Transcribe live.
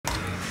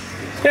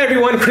Hey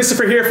everyone,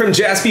 Christopher here from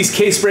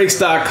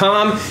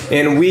JaspysCaseBreaks.com,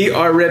 and we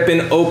are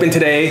ripping open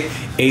today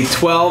a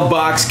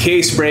 12-box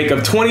case break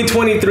of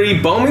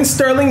 2023 Bowman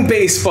Sterling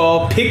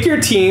Baseball. Pick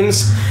your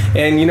teams,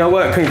 and you know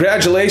what?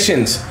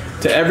 Congratulations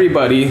to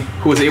everybody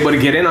who was able to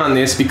get in on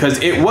this, because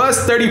it was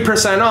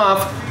 30%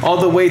 off all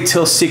the way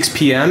till 6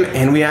 p.m.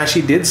 and we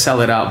actually did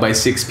sell it out by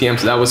 6 p.m.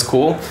 so that was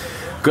cool.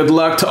 Good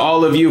luck to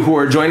all of you who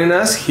are joining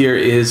us. Here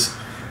is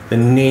the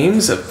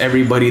names of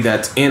everybody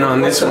that's in on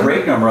this one. What's the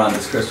break number on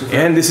this, Christopher?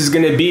 And this is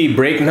going to be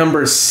break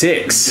number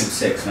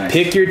 6. Nice.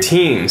 Pick your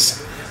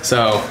teams.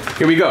 So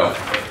here we go.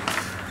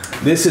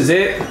 This is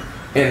it,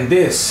 and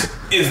this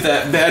is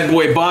that bad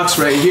boy box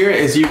right here,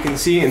 as you can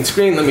see in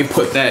screen. Let me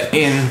put that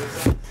in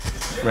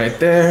right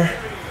there.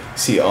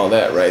 See all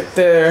that right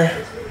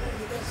there.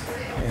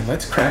 And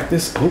let's crack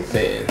this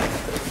open.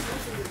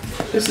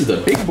 This is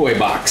the big boy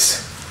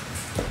box.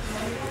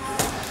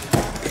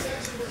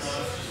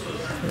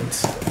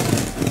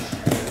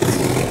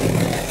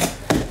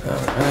 All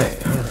right.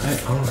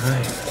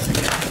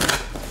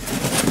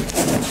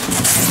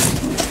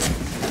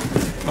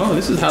 Oh,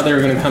 this is how they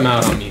were gonna come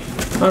out on me.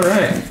 All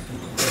right.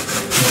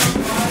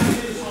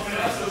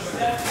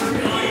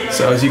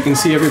 So as you can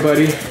see,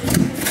 everybody,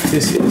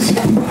 this is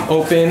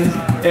open,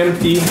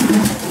 empty.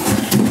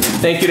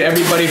 Thank you to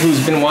everybody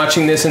who's been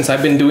watching this, since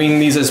I've been doing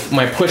these as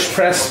my push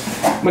press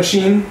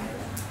machine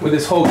with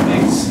this whole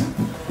case.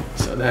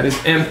 So that is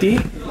empty,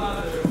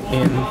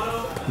 and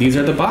these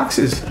are the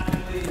boxes.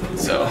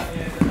 So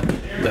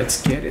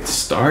let's get it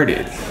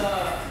started.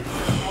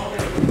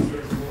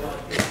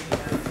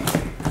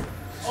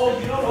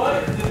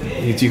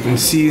 As you can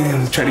see,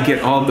 I'm trying to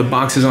get all the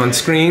boxes on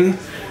screen.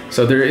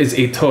 So there is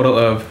a total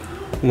of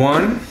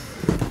 1,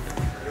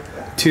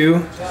 2,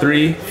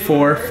 3,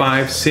 4,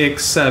 5,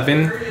 6,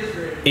 7,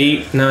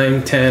 8,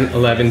 9, 10,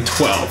 11,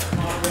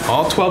 12.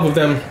 All 12 of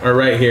them are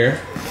right here.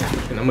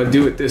 And I'm gonna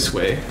do it this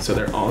way, so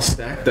they're all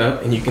stacked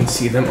up and you can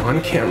see them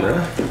on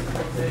camera.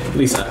 At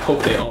least I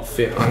hope they all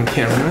fit on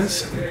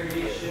cameras.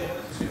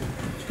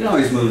 You can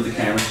always move the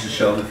cameras to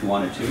show them if you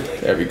wanted to.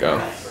 There we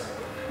go.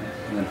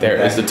 There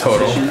is the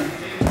total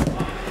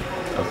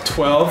of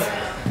 12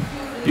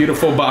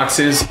 beautiful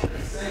boxes,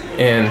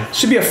 and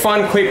should be a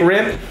fun, quick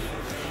rip.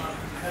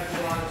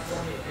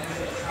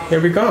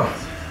 Here we go.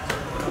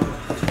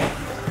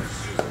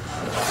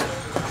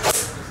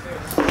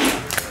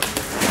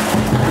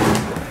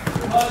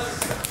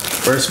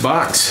 First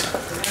box,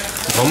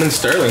 Bowman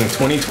Sterling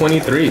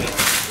 2023.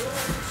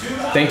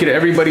 Thank you to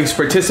everybody who's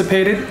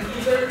participated.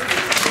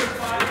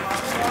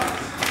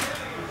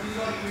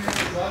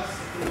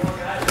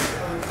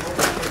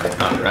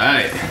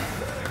 Alright,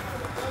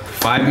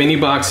 5 mini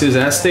boxes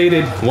as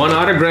stated, 1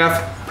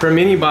 autograph per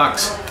mini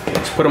box.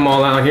 Let's put them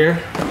all out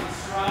here.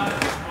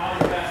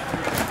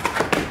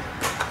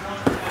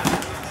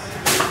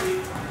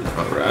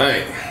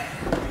 Alright.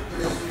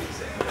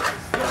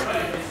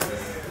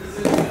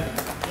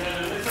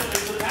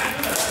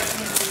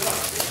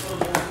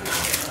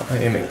 I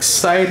am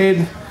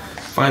excited,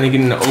 finally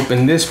getting to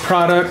open this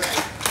product.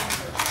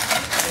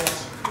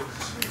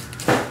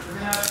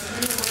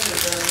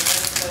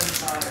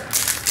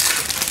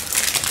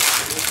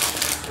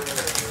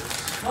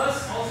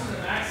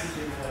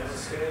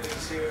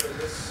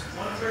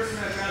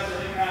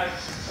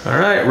 All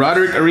right,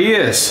 Roderick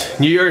Arias,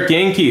 New York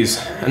Yankees,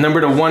 a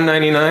number to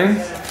 199.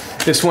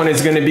 This one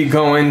is going to be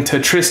going to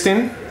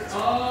Tristan.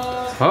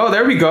 Oh,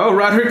 there we go,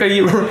 Roderick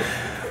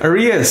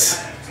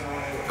Arias,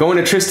 going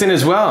to Tristan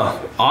as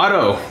well.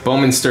 Auto,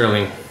 Bowman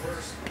Sterling.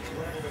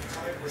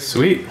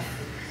 Sweet.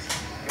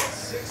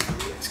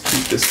 Let's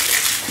keep this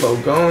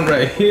flow going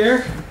right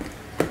here.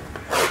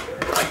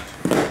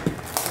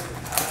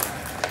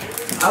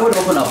 I would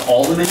open up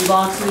all the mini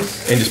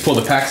boxes and just pull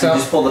the packs out.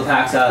 Just pull the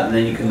packs out, and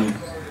then you can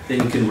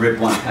rip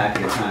one pack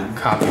at a time.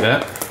 Copy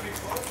that.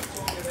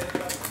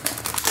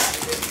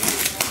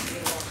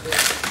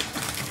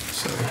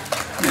 So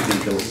I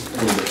think go a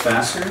little bit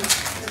faster.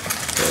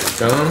 There we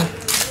go.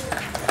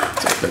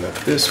 Let's open up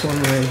this one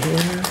right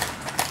here.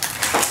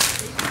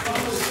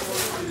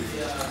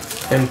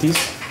 Empties.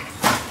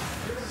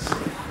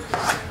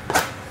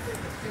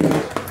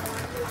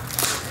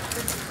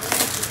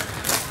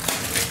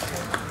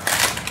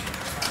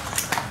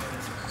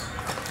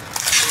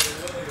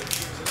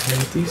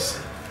 Empties.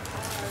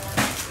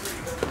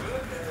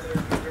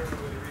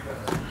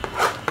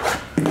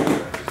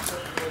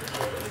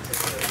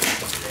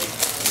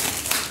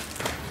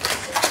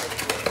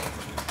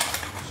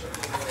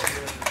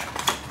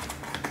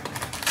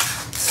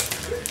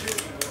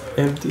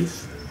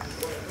 Empties.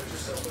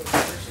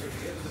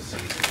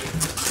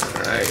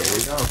 All right, here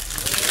we go.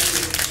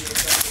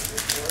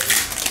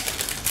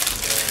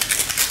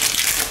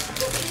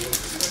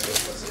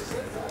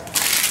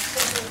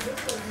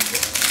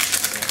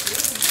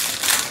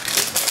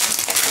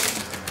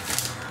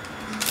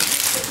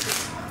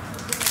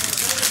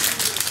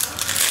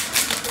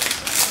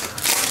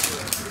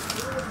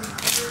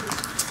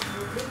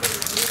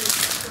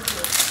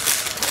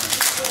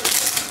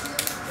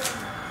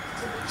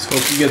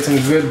 Hope you get some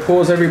good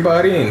pulls,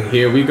 everybody, and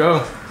here we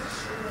go.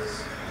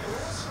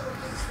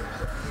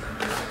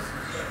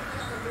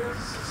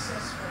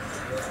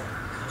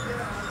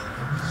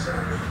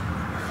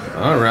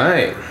 All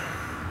right.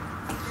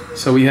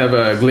 So we have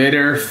a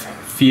Glitter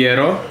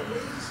Fiero.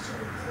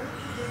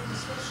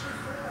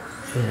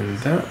 And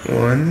that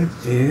one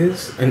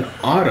is an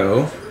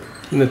auto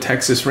from the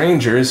Texas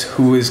Rangers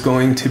who is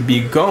going to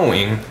be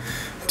going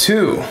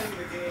to.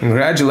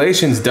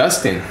 Congratulations,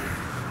 Dustin.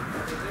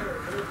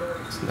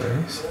 That's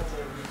nice.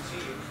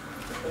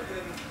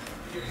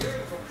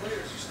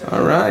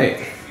 All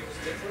right.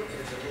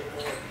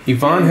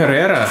 Ivan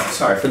Herrera.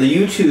 Sorry, for the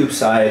YouTube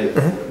side,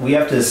 we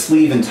have to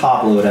sleeve and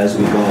top load as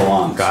we go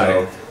along. Got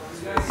it.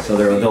 So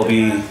there'll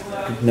be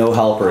no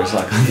helpers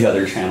like on the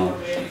other channel.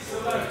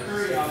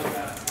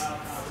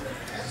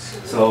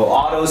 So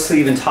auto,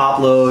 sleeve, and top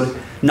load.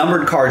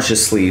 Numbered cards,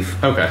 just sleeve.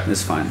 Okay.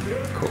 That's fine.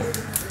 Cool.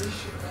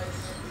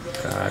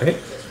 Got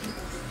it.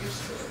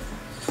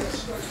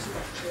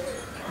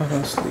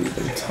 Auto sleeve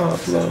and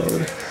top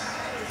load.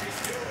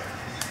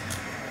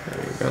 There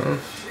we go.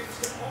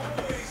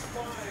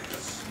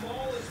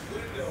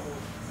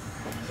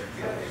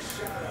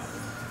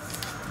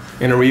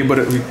 And are we able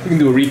to, we can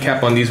do a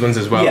recap on these ones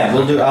as well? Yeah,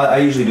 we'll do. I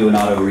usually do an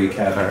auto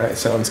recap. All right,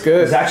 sounds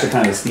good. It's actually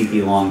kind of a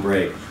sneaky long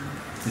break.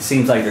 It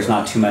seems like there's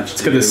not too much to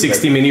do. Because the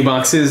 60 mini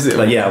boxes.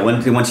 But yeah,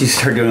 once you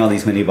start doing all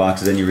these mini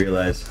boxes, then you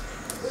realize.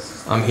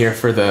 I'm here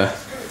for the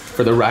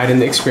ride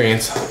and the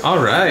experience. All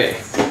right,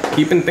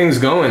 keeping things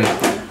going.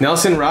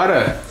 Nelson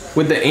Rada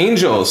with the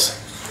Angels.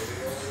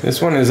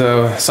 This one is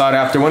a sought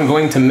after one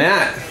going to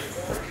Matt.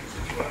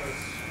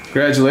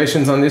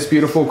 Congratulations on this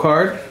beautiful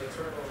card.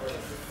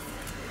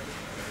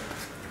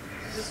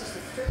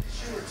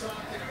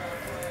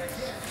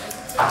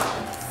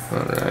 All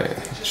right,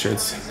 make sure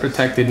it's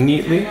protected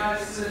neatly.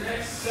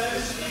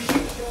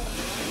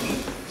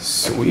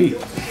 Sweet.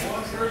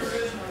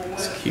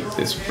 Let's keep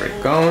this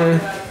break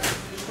going.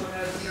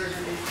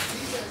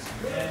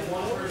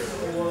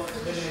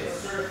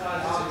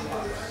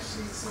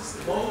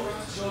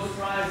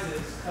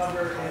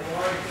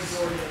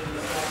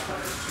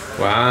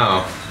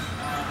 Wow.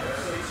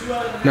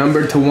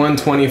 Number to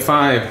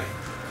 125.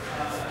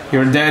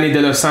 Yordani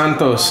De Los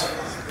Santos,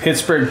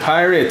 Pittsburgh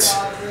Pirates,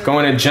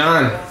 going to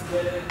John.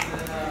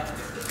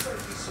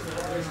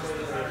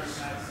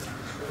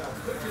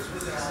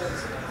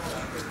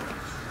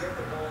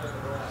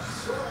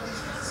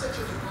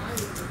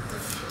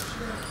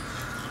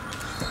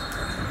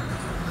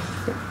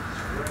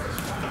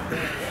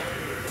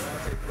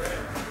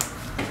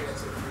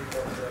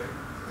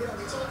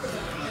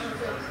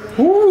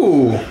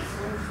 Ooh,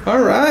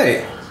 all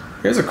right.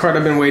 Here's a card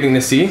I've been waiting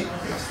to see.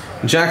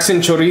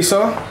 Jackson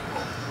Chorizo,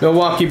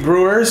 Milwaukee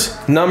Brewers,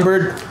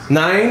 numbered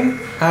 9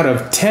 out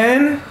of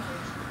 10.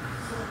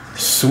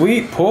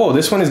 Sweet pull.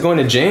 This one is going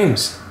to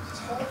James.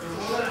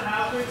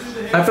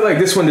 I feel like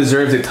this one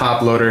deserves a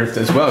top loader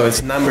as well.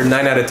 It's numbered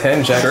 9 out of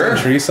 10, Jackson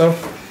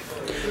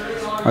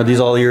Chorizo. Are these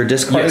all your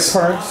discard Yes.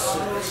 cards?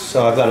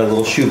 So I've got a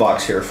little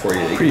shoebox here for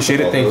you.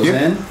 Appreciate it, thank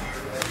you.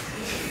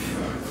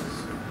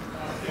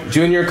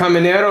 Junior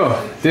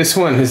Caminero. This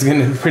one is going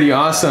to be pretty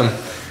awesome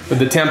with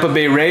the Tampa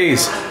Bay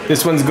Rays.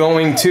 This one's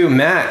going to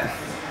Matt.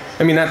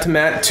 I mean, not to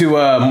Matt, to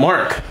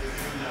Mark.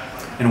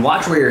 And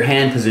watch where your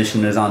hand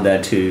position is on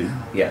that too.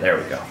 Yeah, there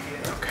we go.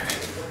 Okay.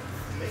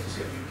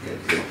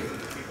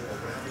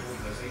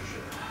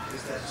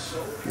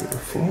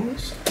 Beautiful.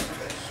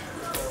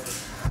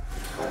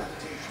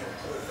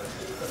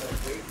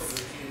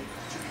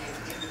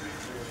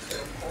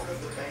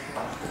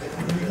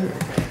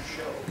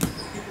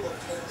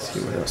 See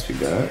what else we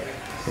got.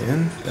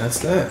 And that's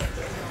that.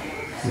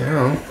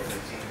 Now,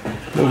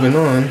 moving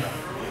on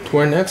to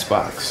our next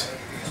box.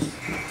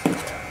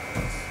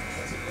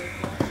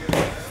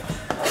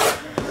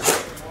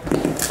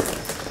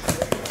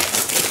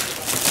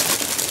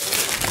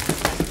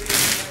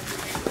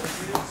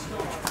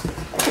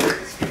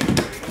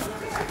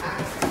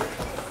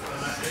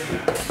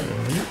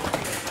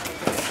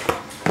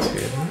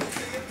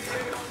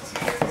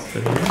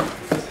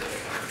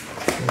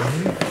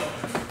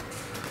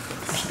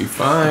 Should be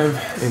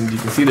 5, and you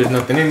can see there's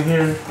nothing in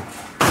here.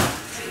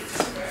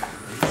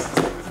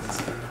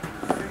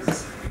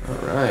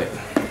 Alright,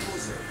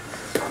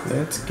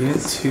 let's get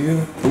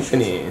to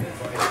opening.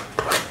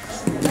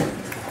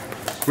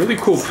 Really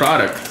cool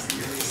product.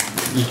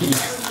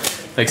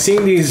 Like,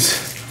 seeing these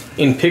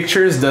in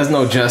pictures does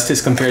no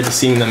justice compared to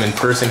seeing them in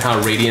person, how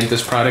radiant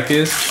this product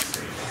is.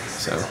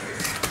 So,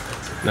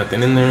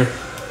 nothing in there.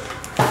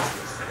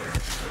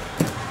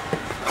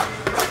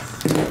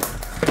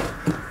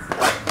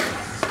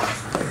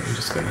 I'm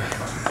just gonna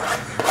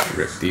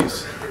rip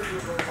these.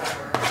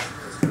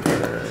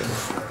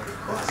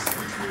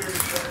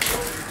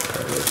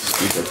 Let's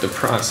speed up the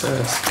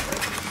process.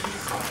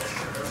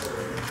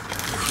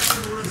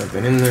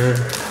 Nothing in there.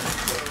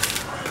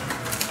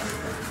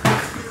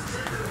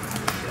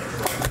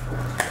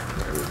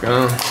 There we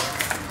go.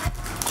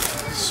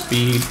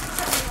 Speed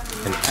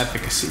and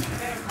efficacy.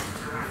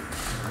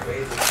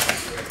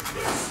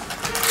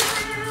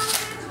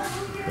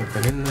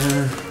 Nothing in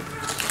there.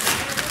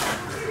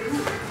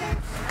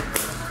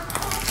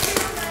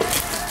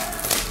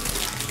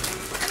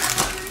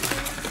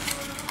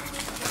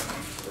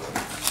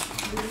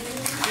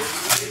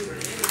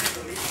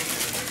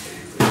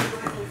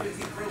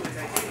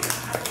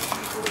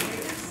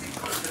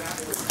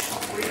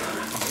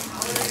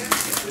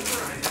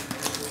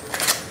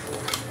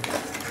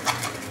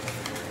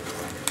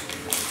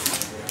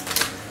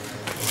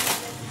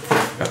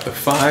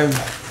 5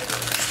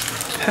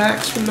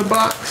 packs from the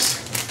box.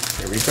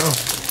 Here we go.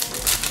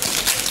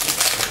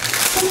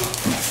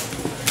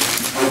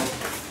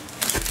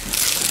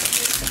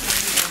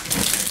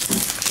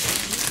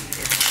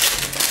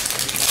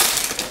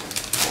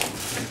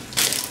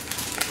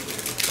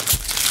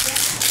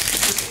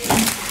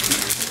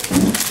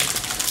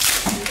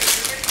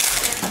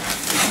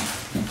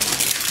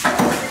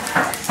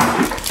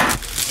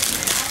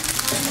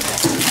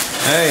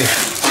 Hey,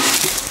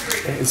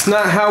 it's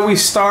not how we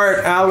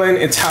start, Alan,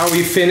 it's how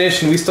we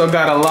finish, and we still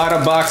got a lot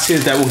of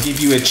boxes that will give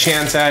you a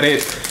chance at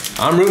it.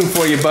 I'm rooting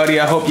for you, buddy.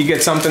 I hope you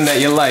get something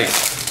that you like.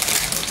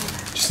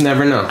 Just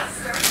never know.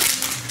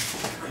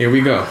 Here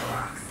we go.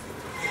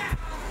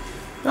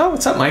 Oh,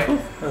 what's up, Michael?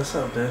 What's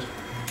up, dude?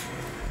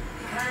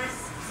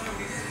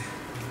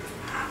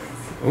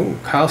 Oh,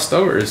 Kyle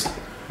Stowers,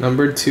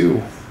 number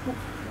 2.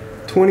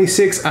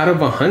 26 out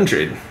of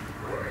 100.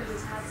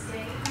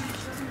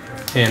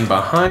 And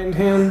behind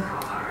him,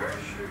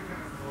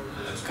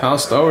 Kyle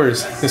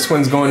Stowers. This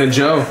one's going to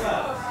Joe.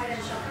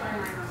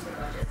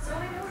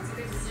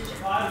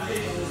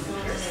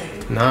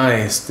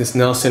 Nice. This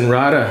Nelson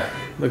Rada.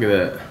 Look at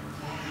that.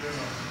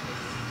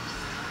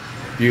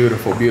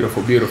 Beautiful,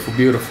 beautiful, beautiful,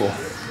 beautiful.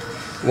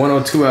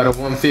 102 out of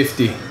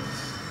 150.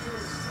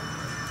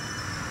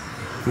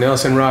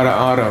 Nelson Rada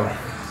auto.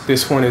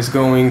 This one is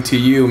going to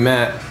you,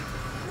 Matt.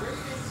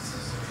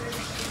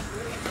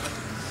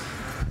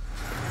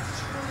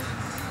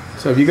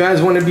 So if you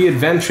guys want to be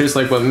adventurous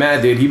like what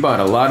Matt did, he bought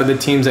a lot of the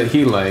teams that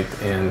he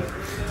liked and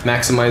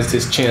maximized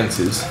his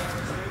chances.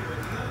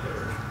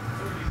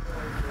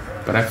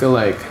 But I feel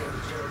like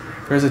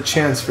there's a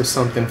chance for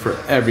something for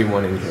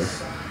everyone in here.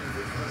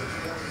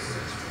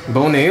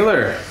 Bo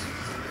Naylor,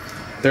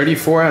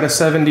 34 out of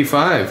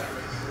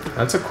 75.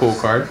 That's a cool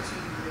card.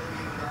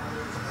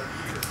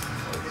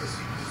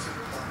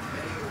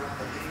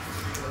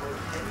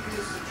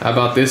 How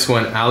about this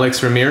one?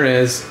 Alex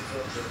Ramirez.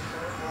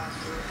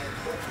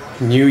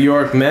 New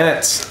York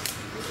Mets.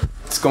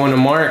 It's going to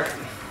Mark.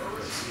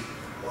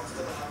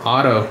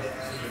 Auto.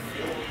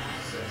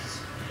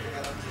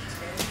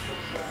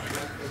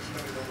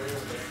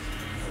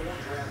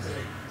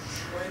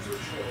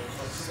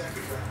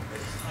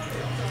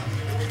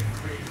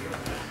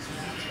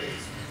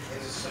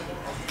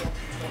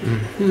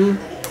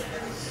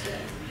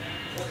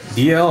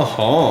 DL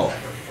Hall.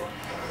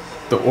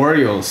 The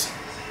Orioles.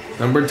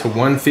 Numbered to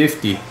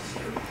 150.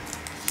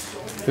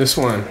 This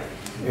one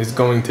is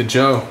going to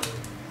Joe.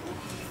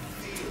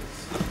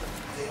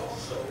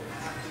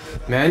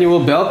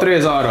 Manuel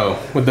Beltre's auto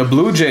with the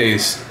Blue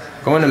Jays.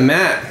 Going to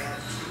Matt.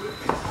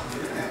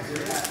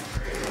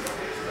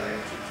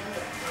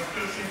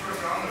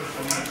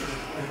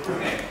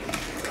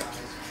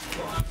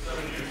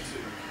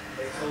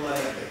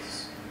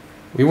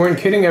 We weren't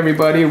kidding,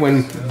 everybody,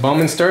 when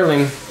Bowman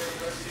Sterling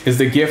is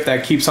the gift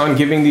that keeps on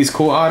giving these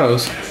cool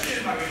autos.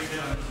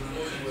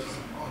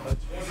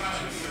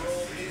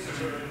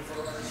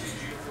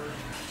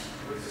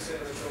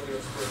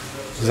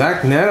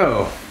 Zach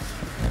Neto.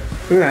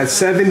 Look at that,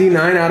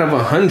 79 out of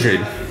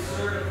 100.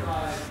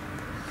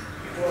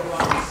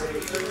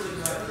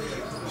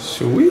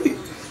 Sweet.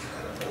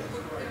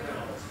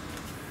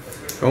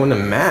 Going to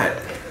Matt.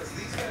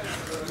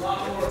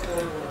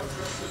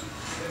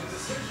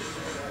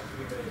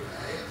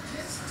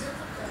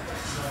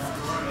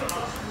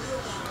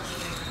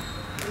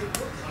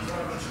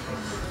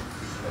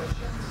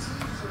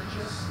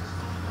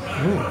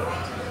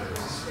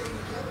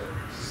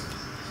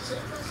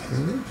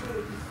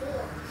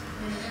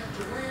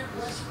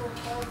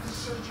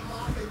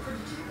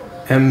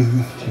 And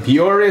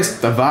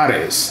Bioris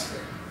Tavares.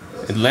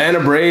 Atlanta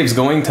Braves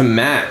going to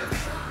Matt.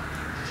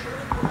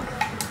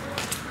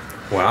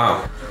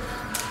 Wow.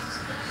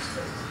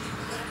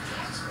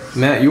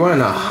 Matt, you are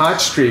on a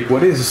hot streak.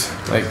 What is,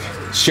 like,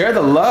 share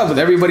the love with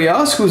everybody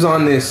else who's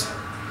on this.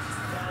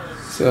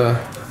 So,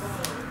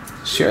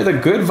 share the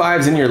good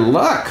vibes and your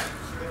luck.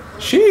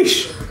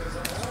 Sheesh.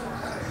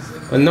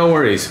 But no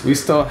worries. We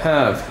still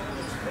have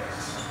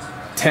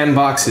 10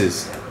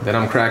 boxes that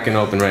I'm cracking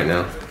open right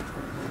now.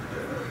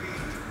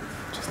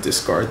 Just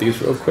discard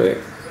these real quick.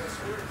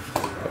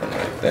 Put them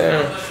right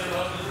there.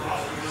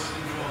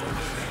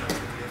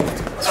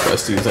 Let's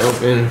bust these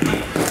open.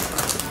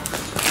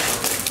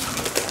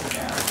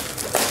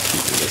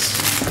 Keeping this.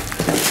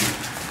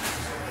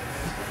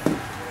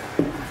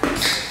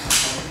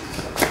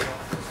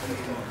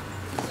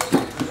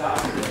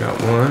 We got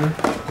 1,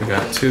 we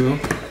got 2,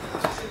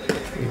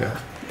 we got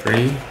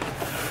 3,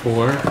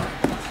 4,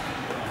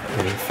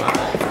 and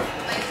 5.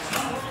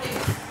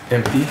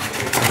 Empty,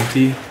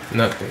 empty,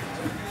 nothing.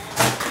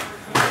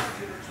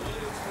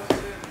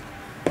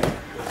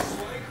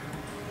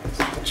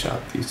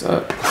 Chop these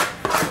up.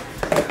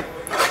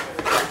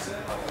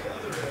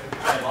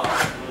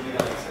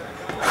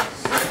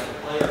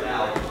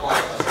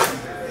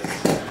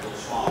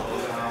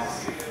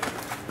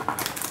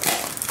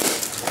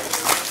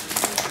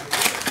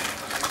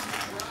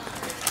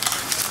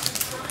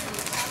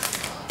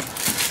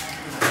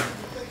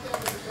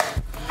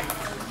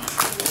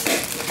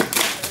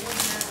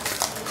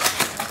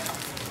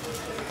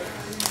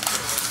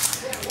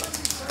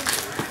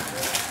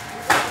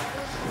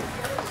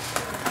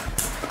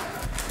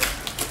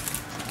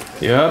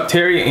 Yep,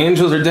 Terry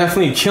Angels are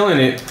definitely killing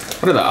it.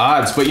 What are the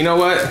odds? But you know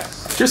what?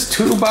 Just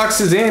 2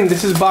 boxes in.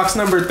 This is box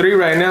number 3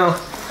 right now.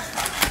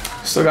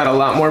 Still got a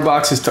lot more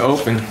boxes to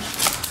open.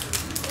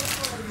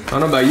 I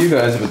don't know about you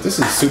guys, but this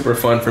is super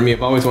fun for me.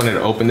 I've always wanted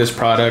to open this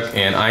product,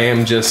 and I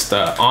am just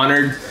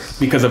honored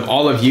because of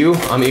all of you.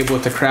 I'm able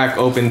to crack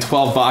open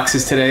 12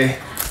 boxes today,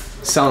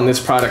 selling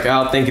this product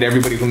out. Thank you to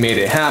everybody who made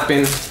it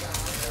happen.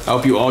 I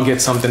hope you all get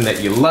something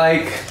that you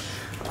like.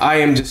 I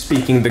am just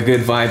speaking the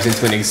good vibes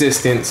into an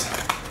existence.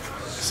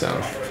 So,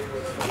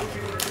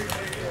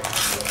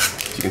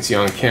 as you can see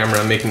on camera,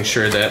 I'm making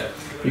sure that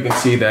you can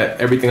see that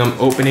everything I'm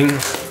opening,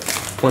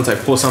 once I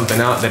pull something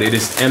out, that it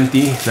is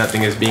empty.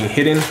 Nothing is being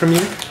hidden from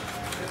you.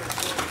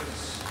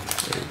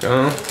 There you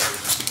go.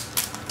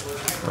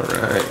 All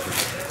right.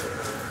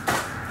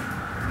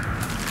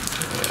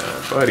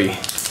 Yeah, buddy.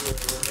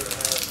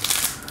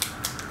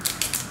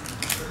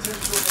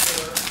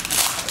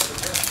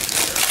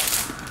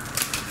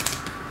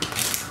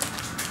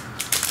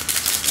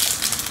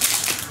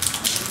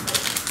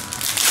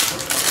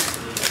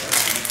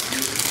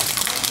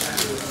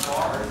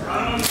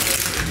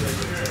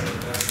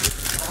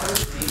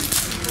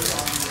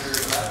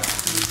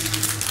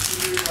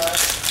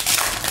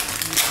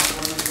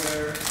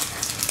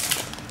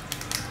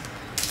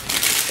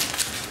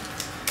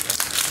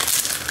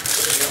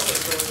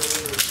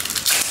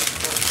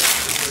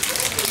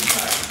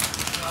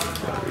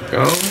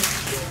 Go.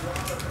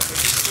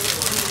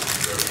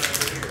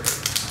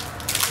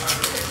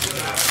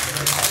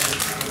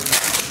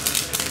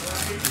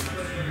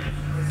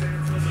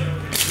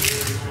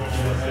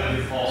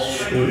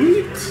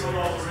 Sweet.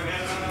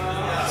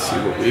 Let's see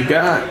what we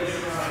got.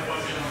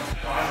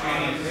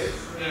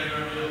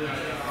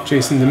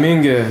 Jason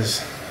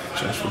Dominguez,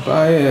 Joshua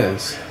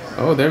Baez.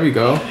 Oh, there we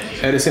go.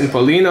 Edison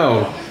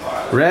Polino.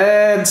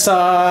 Red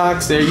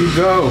Sox. There you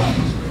go.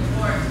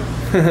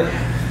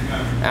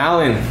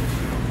 Alan.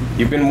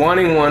 You've been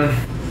wanting one.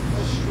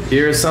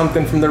 Here's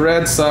something from the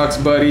Red Sox,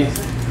 buddy.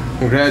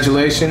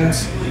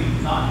 Congratulations.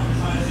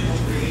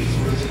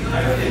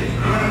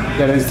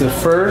 That is the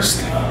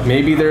first.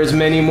 Maybe there's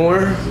many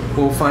more.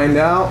 We'll find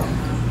out.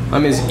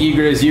 I'm as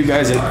eager as you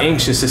guys and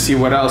anxious to see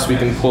what else we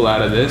can pull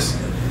out of this.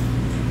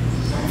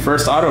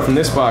 First auto from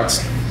this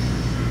box.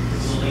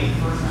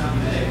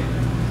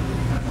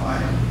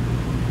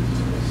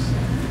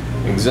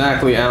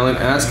 Exactly, Alan.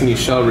 Ask and you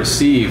shall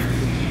receive.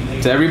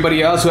 To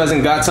everybody else who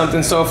hasn't got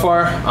something so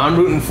far, I'm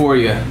rooting for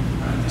you.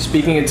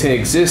 Speaking into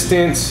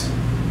existence.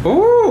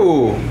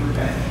 Ooh,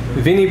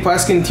 Vinny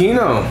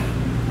Pasquantino,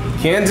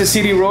 Kansas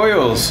City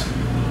Royals.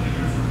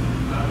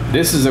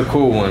 This is a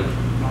cool one.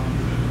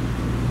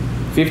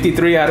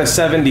 53 out of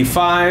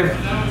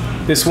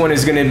 75. This one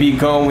is going to be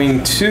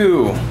going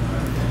to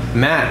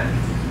Matt.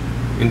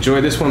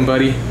 Enjoy this one,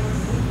 buddy.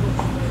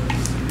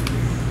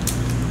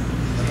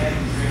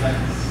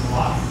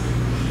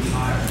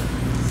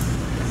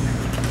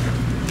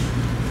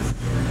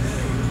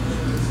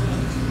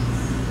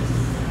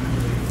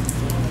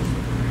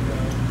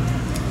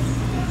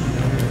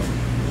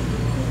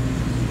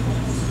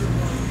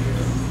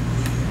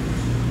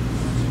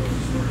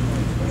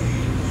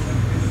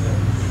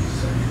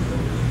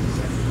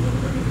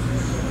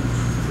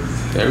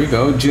 There we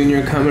go,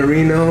 Junior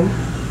Camarino,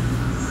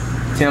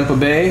 Tampa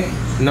Bay,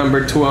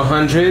 number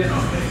 200.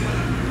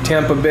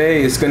 Tampa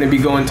Bay is going to be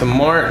going to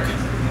Mark.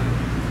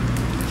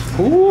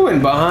 Ooh,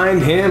 and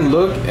behind him,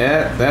 look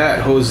at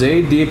that,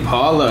 Jose De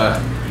Paula,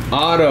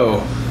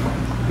 auto,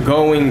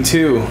 going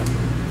to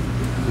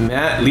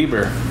Matt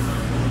Lieber.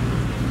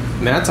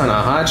 Matt's on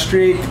a hot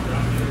streak.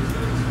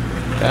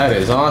 That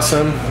is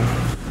awesome.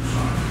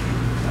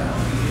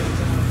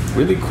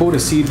 Really cool to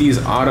see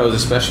these autos,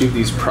 especially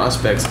these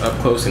prospects up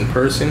close in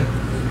person.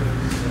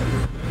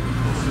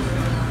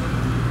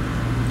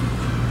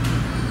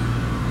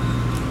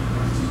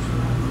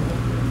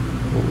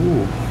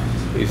 Ooh.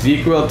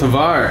 Ezequiel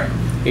Tovar,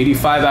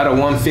 85 out of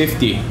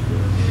 150.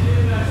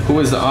 Who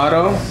is the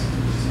auto?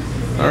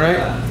 All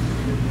right.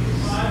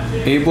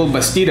 Abel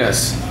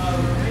Bastidas.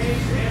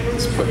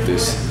 Let's put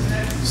this,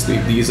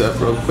 sleeve these up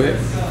real quick.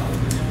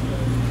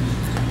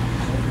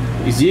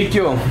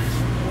 Ezekiel.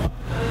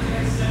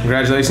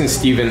 Congratulations,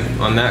 Steven,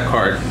 on that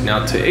card.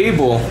 Now to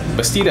Abel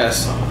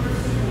Bastidas,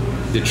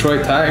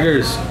 Detroit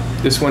Tigers.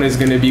 This one is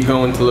going to be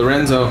going to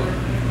Lorenzo.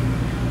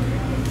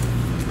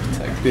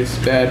 Take this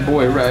bad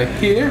boy right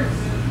here.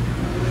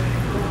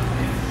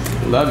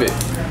 Love it.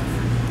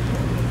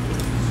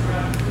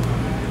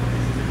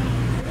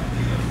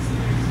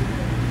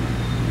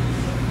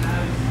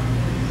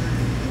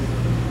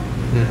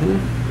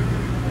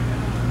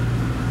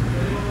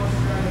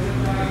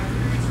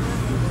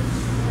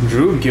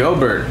 Drew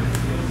Gilbert.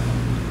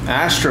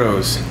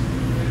 Astros.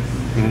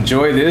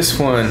 Enjoy this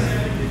one.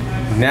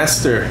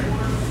 Nestor.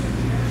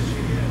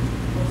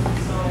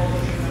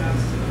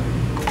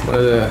 One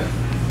of the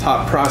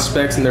top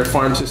prospects in their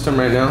farm system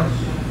right now.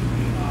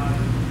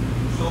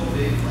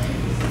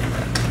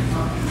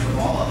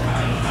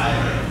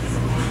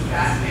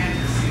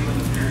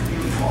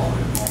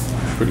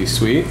 Pretty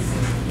sweet.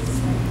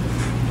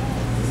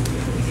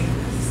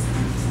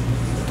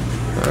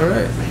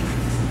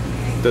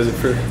 does it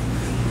for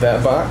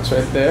that box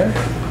right there.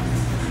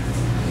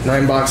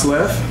 9 box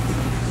left.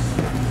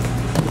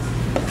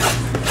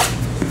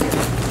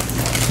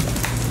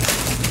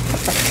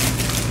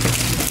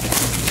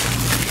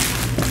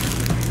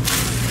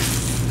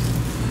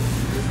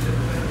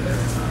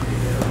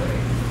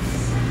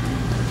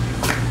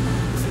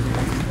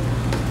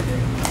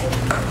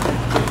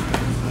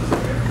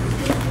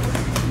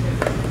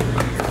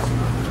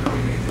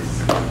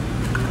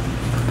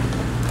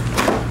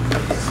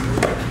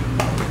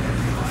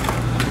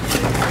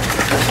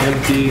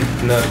 Empty,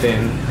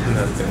 nothing,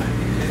 nothing.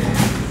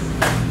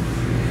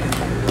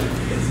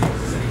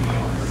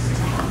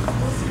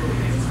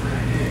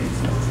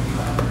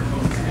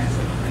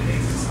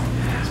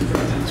 Let's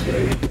put this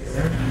right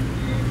here.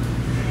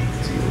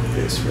 Let's move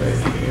this right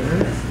here.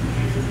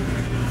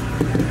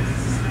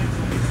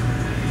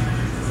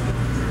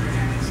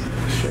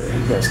 Make sure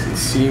you guys can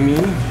see me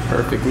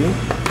perfectly.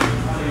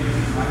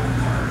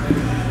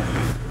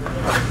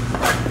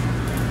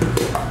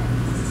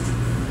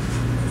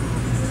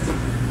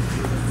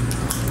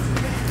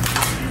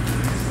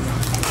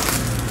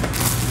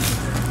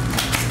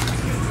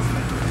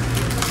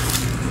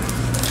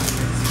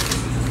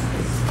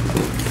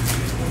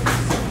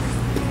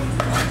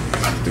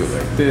 Do it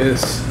like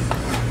this.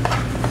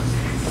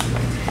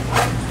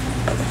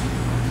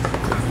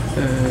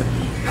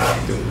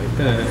 Do it like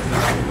that. Do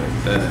it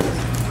like that.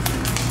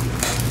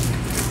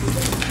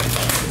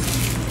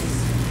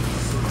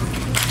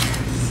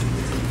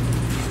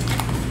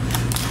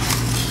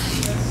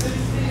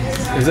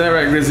 Is that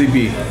right, Grizzly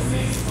B?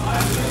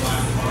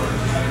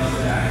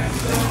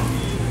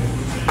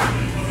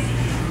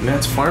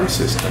 Matt's farm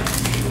system.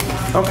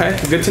 Okay,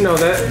 good to know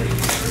that.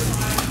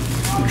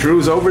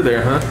 Drew's over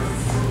there, huh?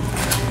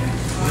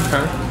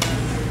 Okay.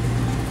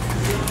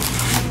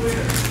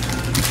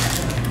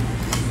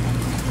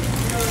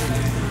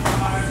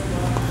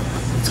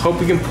 Let's hope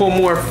we can pull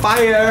more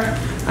fire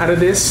out of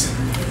this.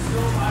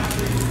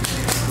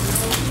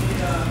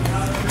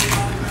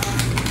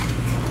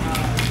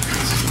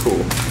 This is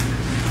cool.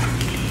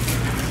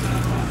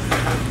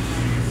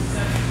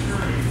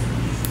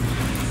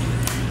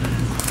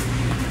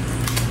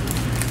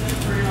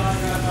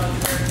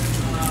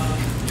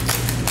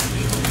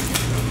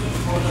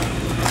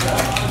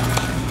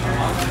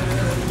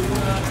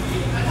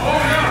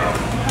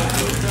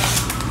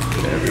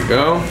 There we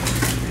go.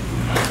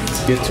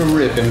 Let's get to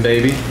ripping,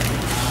 baby.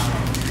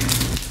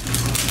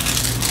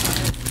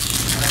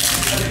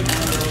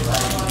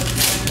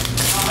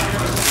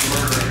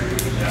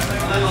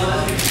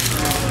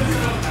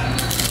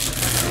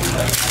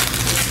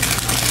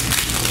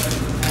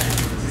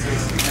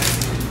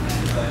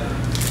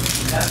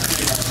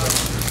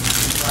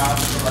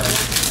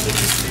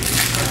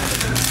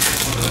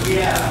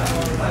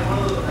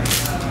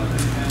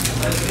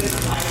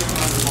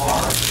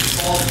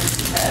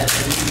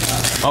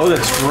 Oh,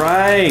 that's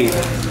right.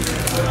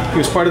 He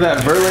was part of that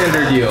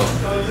Verlander deal.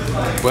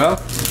 Well,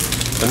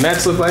 the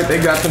Mets look like they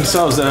got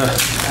themselves a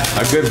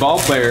good ball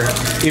player,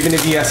 even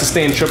if he has to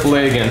stay in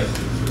AAA again.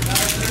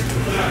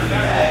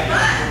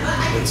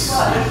 Let's see.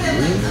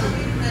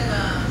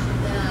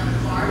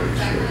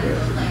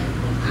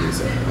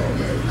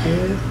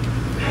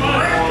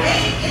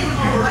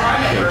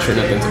 Make sure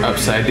nothing's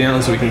upside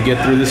down so we can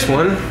get through this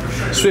one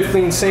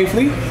swiftly and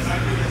safely.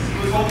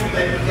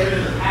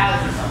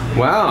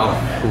 Wow,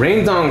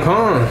 rain Don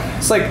Kong.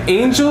 It's like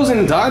Angels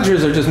and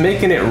Dodgers are just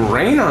making it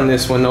rain on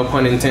this one, no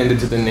pun intended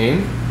to the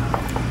name.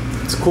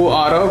 It's a cool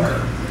auto.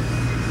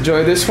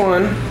 Enjoy this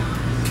one.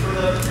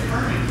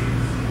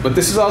 But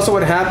this is also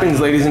what happens,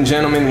 ladies and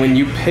gentlemen, when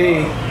you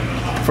pay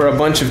for a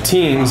bunch of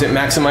teams. It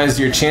maximizes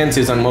your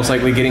chances on most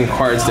likely getting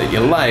cards that you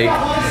like.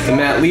 The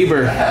Matt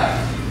Lieber.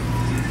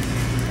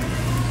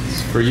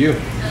 It's for you.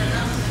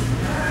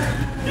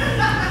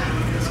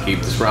 Let's keep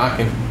this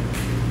rocking.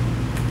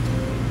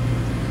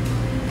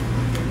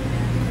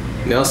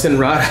 Nelson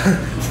Rada.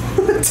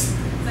 What?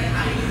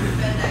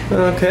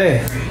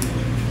 Okay.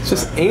 It's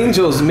just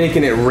Angels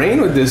making it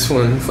rain with this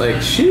one. It's like,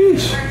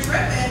 sheesh.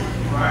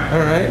 All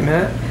right,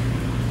 Matt.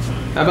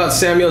 How about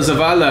Samuel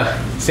Zavala,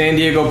 San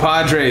Diego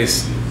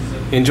Padres?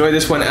 Enjoy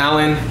this one,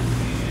 Alan.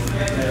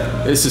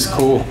 This is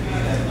cool.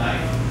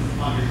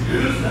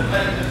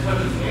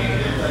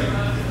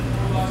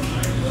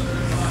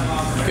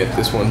 Get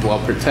this one well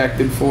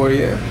protected for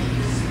you.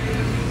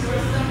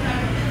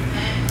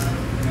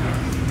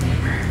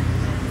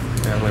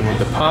 Alan with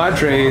the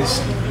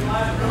Padres.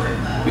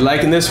 You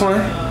liking this one?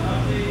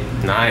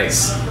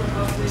 Nice.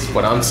 That's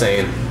what I'm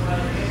saying.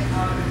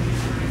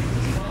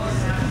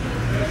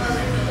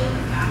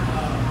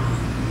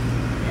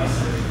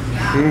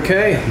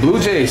 Okay, Blue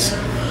Jays.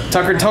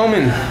 Tucker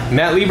Toman,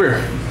 Matt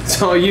Lieber.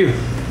 It's all you.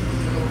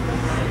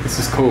 This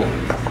is cool.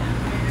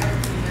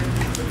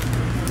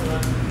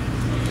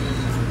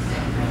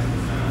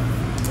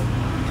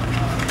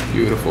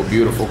 Beautiful,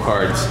 beautiful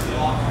cards.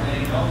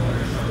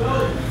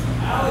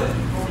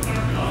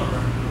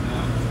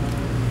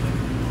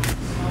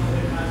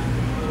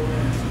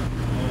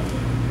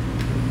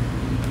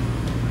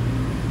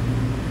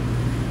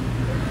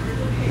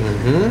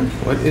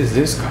 What is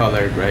this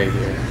colored right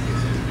here?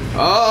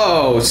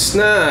 Oh,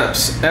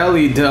 snaps!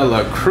 Ellie De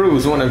La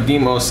Cruz, one of the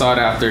most sought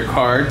after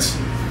cards.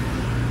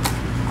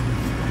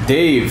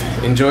 Dave,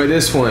 enjoy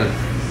this one.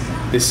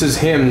 This is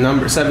him,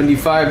 number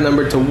 75,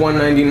 number to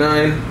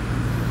 199.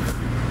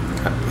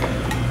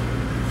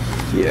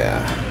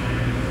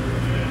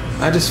 Yeah.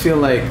 I just feel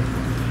like,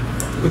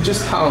 with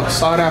just how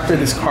sought after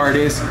this card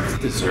is,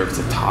 it deserves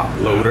a top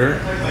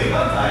loader.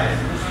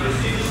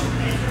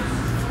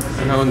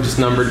 I know in just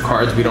numbered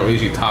cards we don't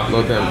usually top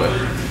load them,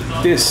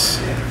 but this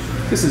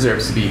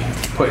deserves to be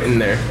put in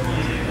there.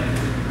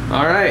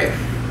 All right.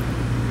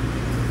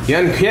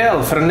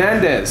 Yanquiel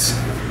Fernandez,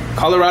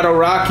 Colorado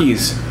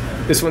Rockies.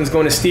 This one's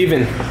going to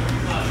Steven.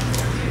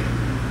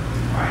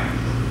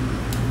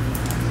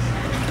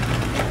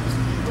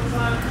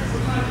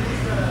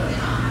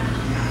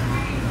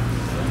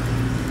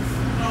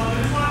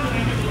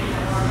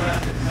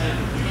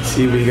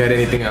 See if we got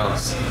anything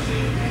else.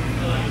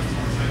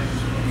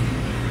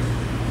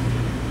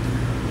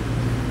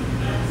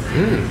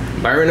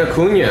 Byron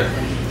Acuna,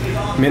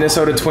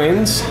 Minnesota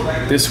Twins.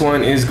 This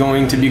one is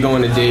going to be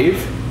going to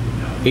Dave.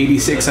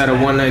 86 out of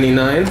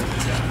 199.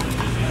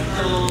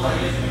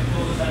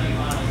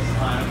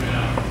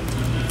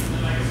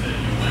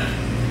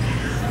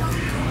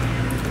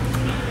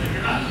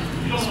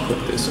 Let's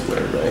put this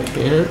away right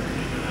here.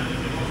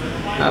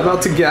 How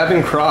about to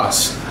Gavin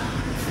Cross?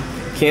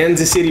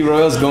 Kansas City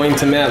Royals going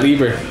to Matt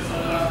Lieber.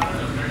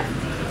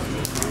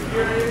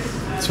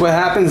 That's what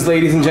happens,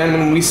 ladies and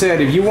gentlemen. We said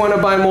if you want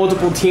to buy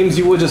multiple teams,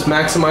 you will just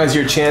maximize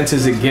your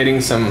chances at getting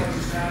some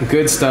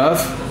good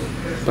stuff.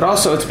 But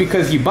also, it's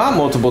because you bought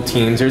multiple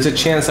teams. There's a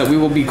chance that we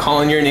will be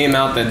calling your name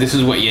out that this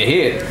is what you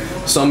hit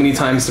so many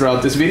times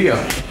throughout this video.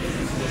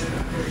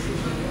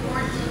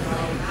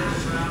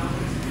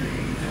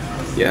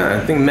 Yeah,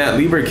 I think Matt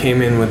Lieber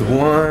came in with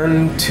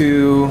 1,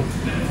 2,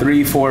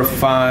 3, 4,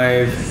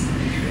 5,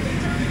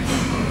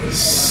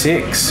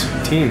 6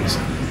 teams.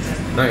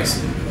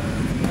 Nice.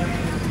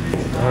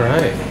 All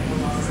right,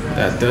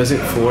 that does it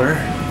for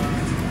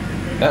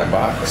that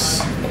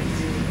box.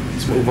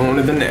 Let's move on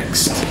to the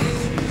next. All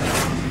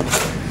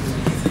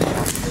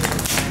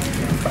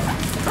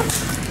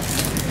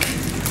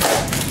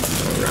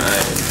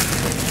right.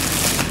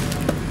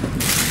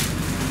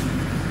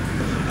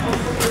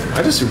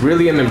 I just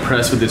really am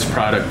impressed with this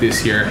product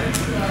this year.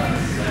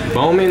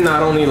 Bowman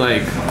not only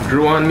like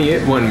grew on me,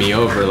 it won me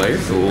over. Like,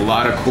 there's a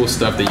lot of cool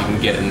stuff that you can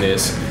get in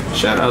this.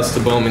 Shout outs to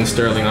Bowman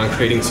Sterling on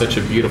creating such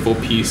a beautiful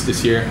piece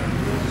this year.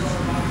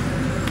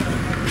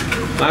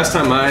 Last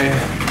time I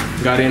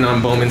got in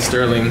on Bowman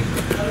Sterling, I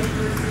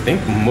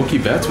think Mookie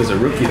Betts was a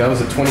rookie. That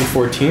was a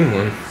 2014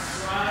 one.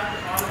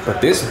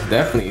 But this is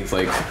definitely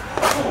like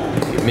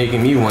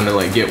making me want to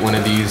like get one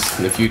of these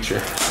in the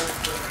future.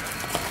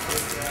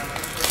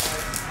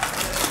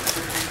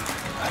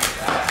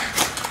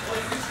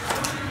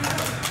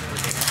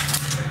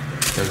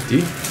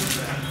 Empty.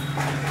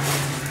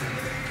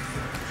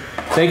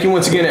 Thank you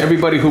once again to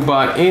everybody who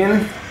bought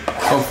in.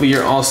 Hopefully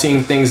you're all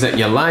seeing things that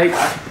you like.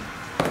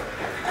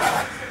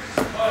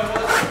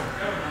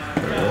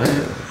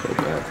 Alright, go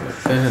back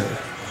like that.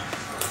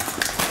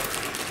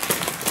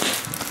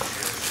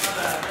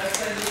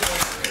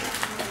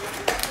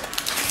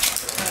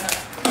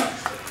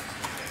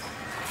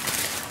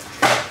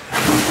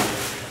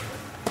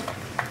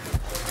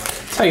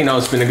 That's how you know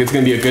it's gonna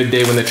be a good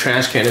day when the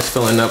trash can is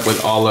filling up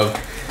with all of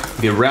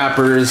the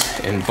wrappers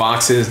and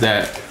boxes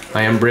that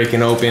I am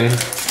breaking open.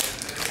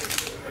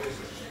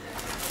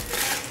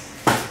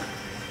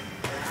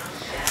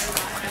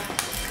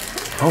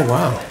 Oh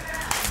wow.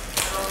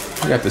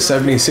 We got the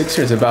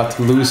 76ers about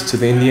to lose to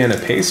the Indiana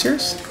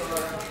Pacers?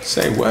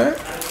 Say what?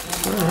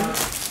 All right.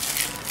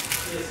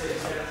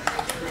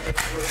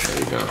 There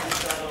you go.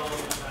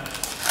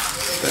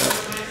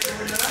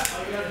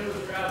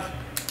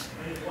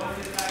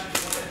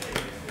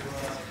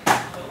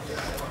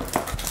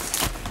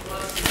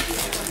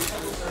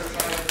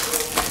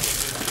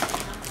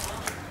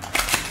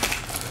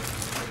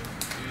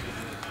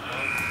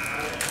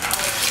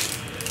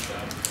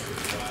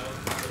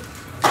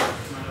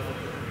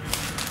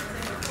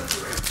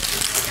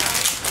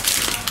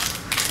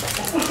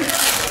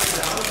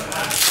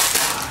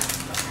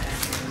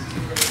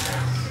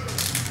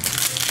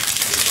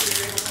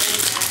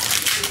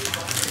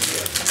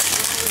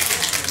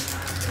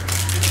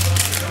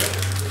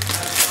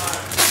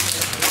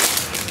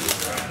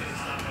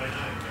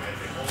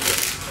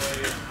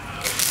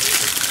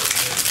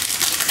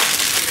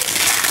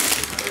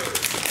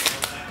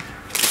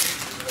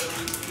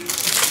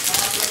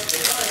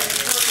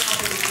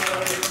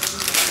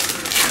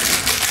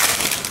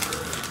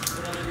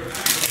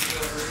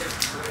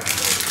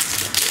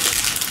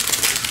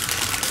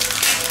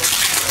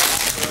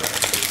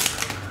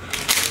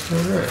 All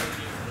right,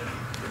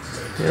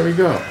 here we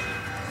go.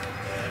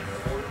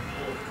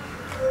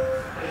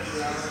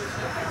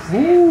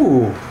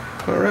 Ooh,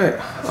 all right.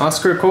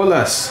 Oscar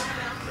Colas,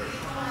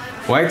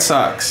 White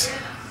Sox.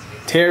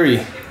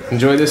 Terry,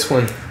 enjoy this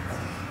one.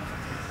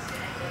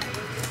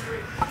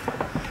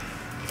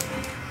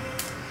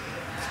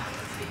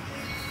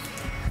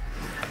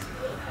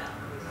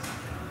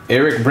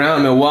 Eric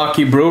Brown,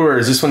 Milwaukee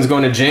Brewers. This one's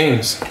going to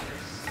James.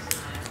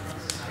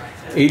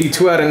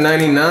 82 out of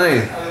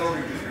 99.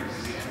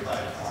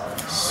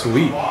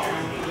 Sweet.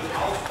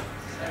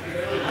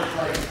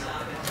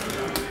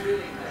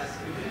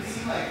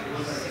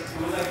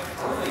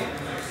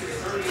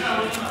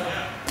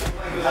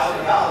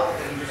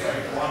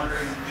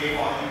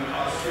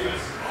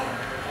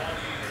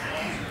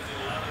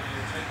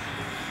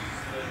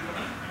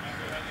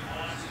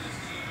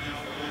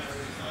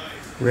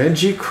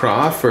 Reggie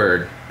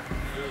Crawford.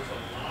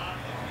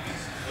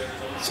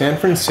 San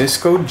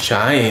Francisco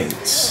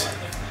Giants.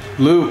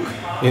 Luke,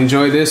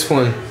 enjoy this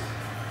one.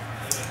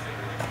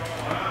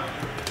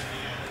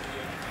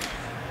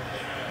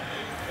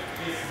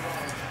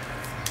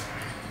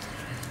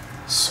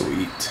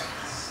 Sweet.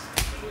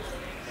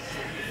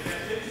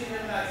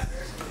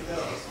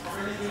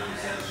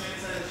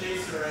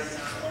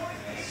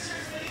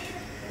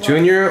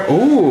 Junior,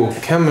 ooh,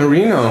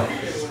 Camarino.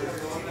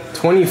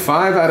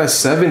 25 out of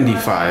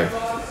 75.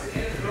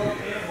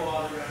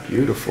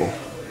 Beautiful.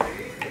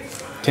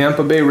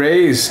 Tampa Bay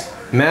Rays.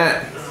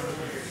 Matt.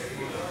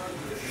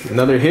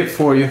 Another hit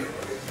for you.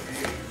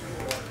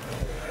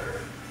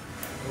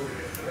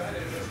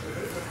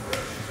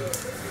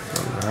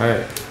 All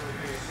right.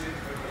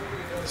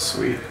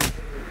 Sweet.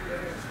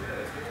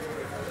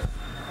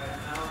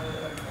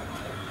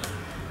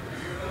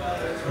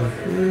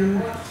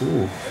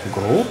 Ooh,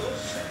 gold.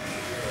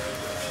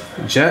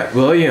 Jet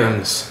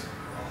Williams.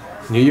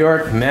 New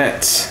York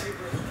Mets.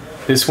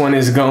 This one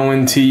is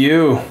going to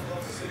you,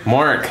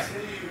 Mark.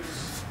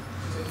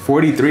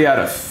 43 out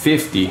of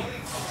 50.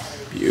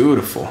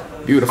 Beautiful,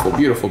 beautiful,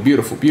 beautiful,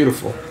 beautiful,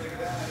 beautiful.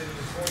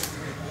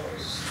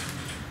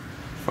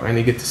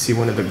 Finally get to see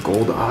one of the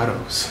gold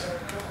autos.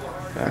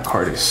 That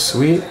card is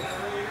sweet.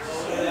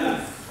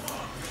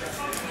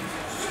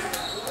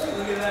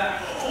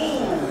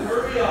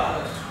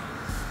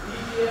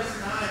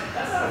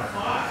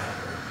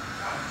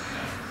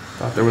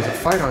 Thought there was a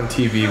fight on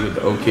TV with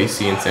the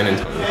OKC in San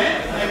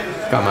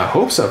Antonio. Got my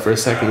hopes up for a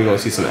second. We're gonna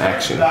see some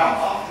action.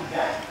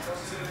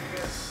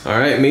 All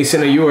right,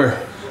 Mason Ayur,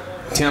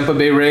 Tampa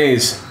Bay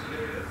Rays.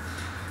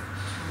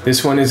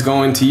 This one is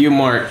going to you,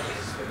 Mark.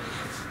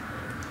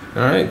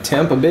 All right,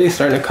 Tampa Bay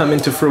starting to come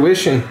into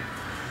fruition.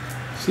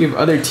 See if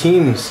other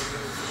teams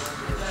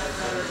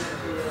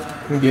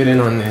can get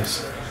in on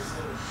this.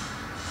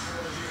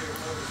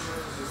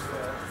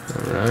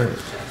 All right.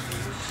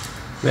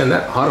 Man,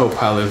 that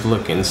autopilot is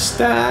looking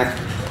stacked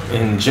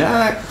and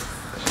jacked.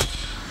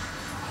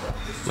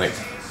 Like,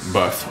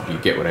 buff, you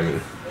get what I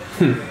mean.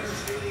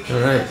 All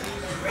right.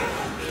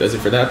 Does it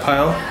for that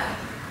pile.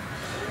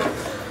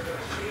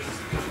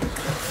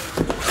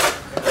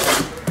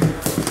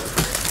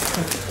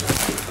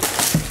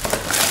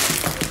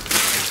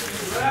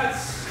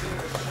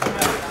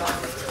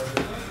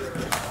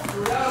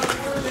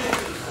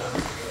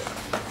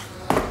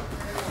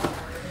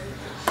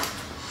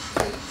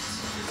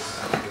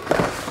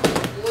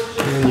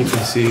 And you can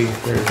see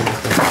there's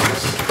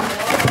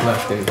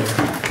left in here.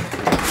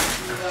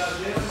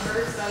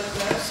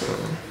 So.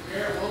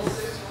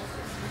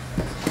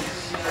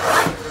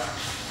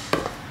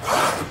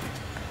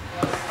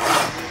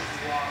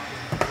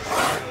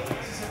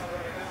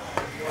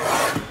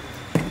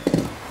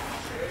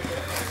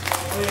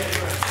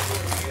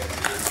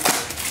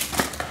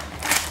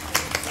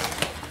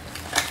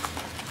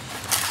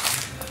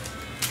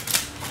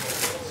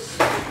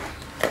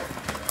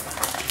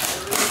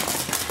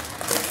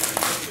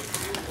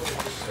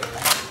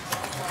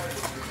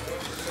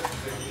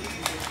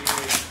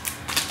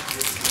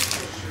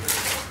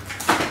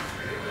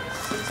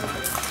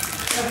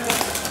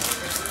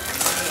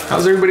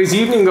 How's everybody's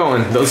evening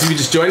going? Those of you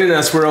just joining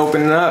us, we're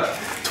opening up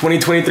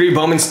 2023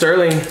 Bowman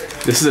Sterling.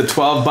 This is a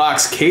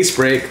 12-box case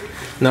break,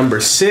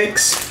 number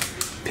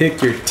 6.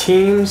 Pick your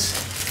teams.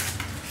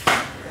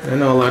 I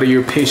know a lot of you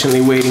are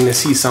patiently waiting to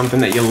see something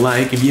that you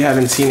like. If you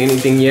haven't seen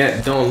anything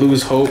yet, don't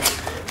lose hope.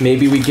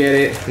 Maybe we get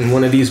it in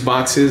one of these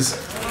boxes.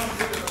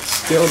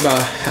 Still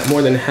about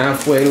more than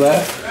halfway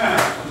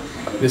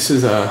left. This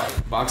is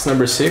box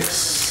number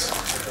 6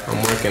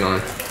 I'm working on.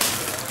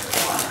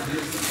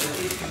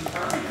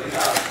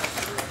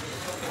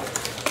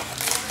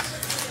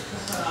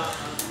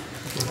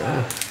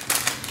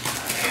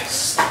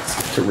 Yes, let's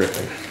get to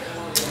ripping.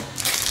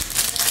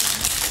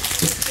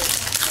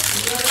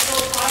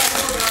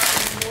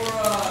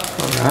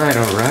 All right,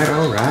 all right,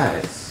 all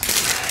right.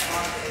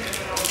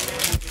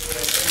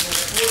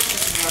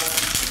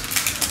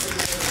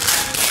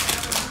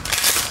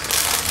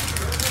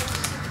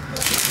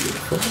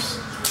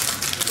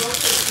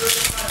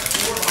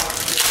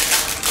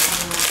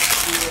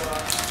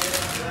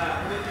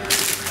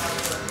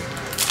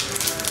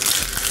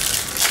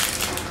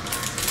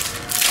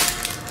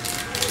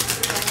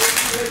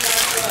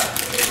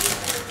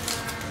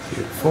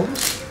 Beautiful.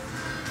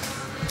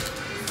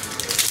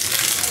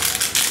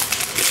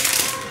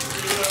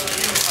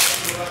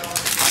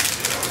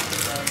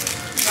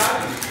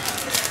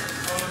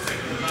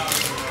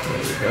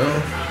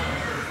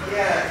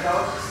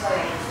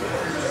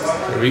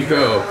 There we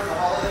go.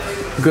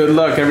 Here we go. Good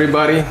luck,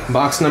 everybody.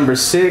 Box number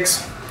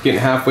 6. Getting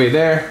halfway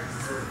there.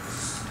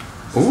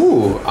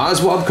 Ooh,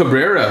 Oswald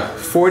Cabrera.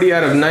 40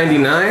 out of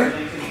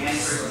 99.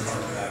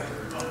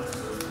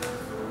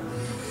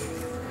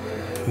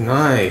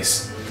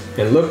 Nice.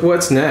 And look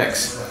what's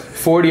next.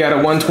 40 out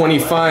of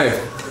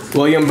 125.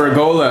 William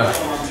Bergola.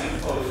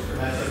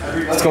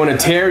 It's going to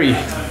Terry.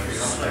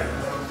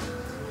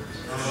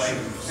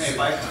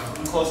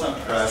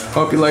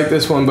 Hope you like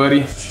this one,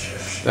 buddy.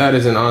 That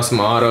is an awesome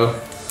auto.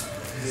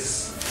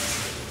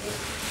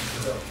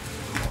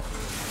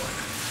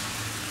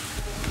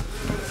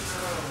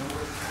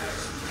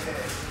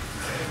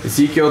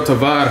 Ezekiel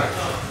Tovar.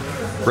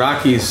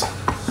 Rockies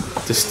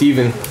to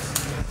Steven.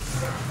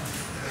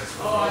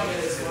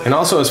 And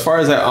also, as far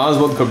as that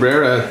Oswald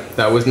Cabrera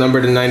that was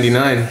numbered to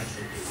 99,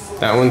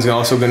 that one's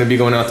also going to be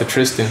going out to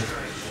Tristan.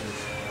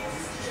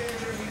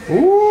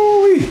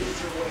 Ooh,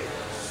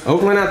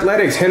 Oakland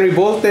Athletics, Henry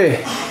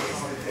Bolte.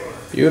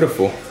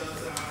 Beautiful.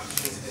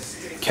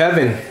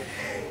 Kevin,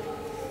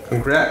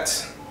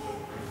 congrats.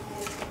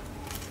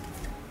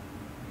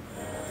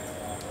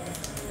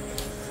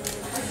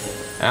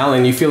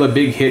 Alan, you feel a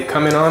big hit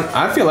coming on?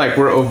 I feel like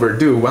we're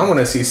overdue. I want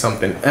to see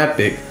something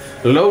epic.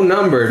 Low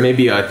number,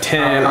 maybe a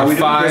 10 or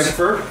 5.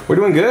 We're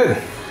doing good.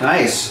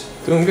 Nice.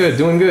 Doing good,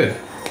 doing good.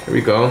 Here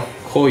we go.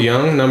 Cole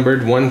Young,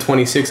 numbered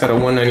 126 out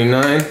of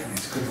 199.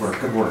 Good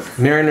work, good work.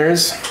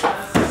 Mariners.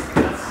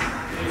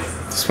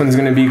 This one's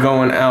gonna be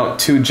going out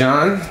to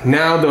John.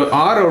 Now the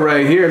auto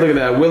right here, look at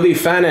that, Willie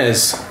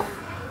Fanez.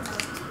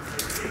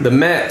 The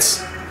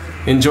Mets.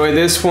 Enjoy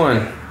this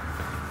one.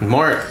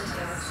 Mark.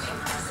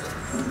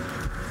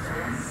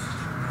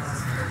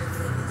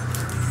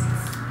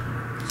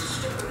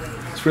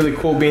 It's really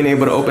cool being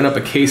able to open up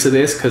a case of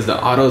this because the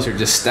autos are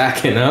just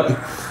stacking up.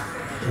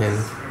 And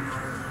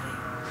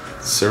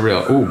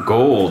surreal. Ooh,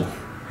 gold.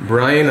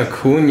 Brian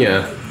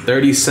Acuna,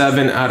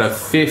 37 out of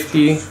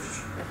 50.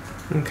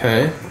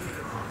 Okay.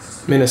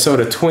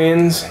 Minnesota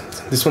Twins.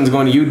 This one's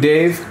going to you,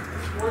 Dave.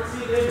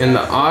 And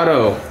the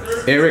auto,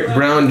 Eric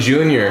Brown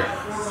Jr.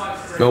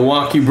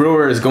 Milwaukee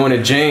Brewers going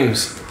to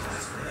James.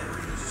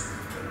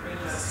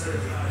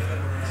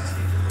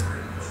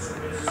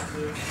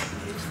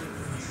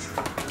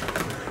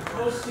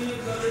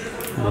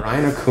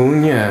 Brian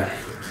Acuna.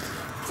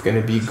 It's going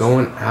to be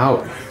going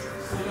out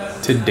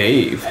to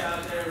Dave.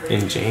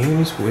 And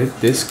James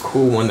with this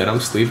cool one that I'm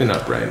sleeving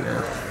up right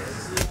now.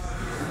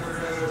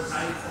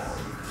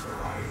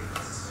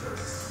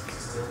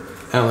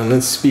 Alan,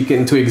 let's speak it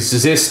into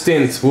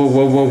existence. Whoa,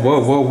 whoa, whoa,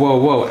 whoa, whoa, whoa,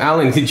 whoa.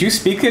 Alan, did you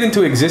speak it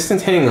into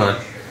existence? Hang on.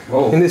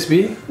 Whoa. Can this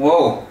be?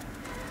 Whoa.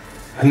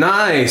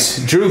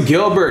 Nice. Drew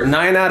Gilbert,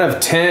 9 out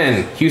of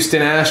 10.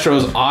 Houston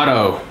Astros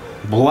auto.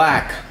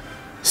 Black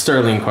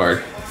Sterling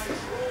card.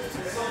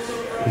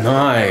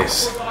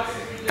 Nice.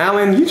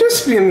 Alan, you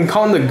just been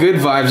calling the good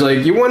vibes.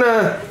 Like, you want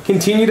to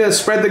continue to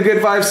spread the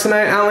good vibes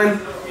tonight,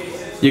 Alan?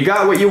 You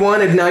got what you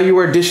wanted. Now you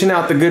are dishing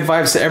out the good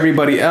vibes to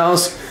everybody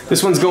else.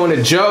 This one's going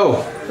to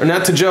Joe. Or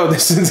not to Joe.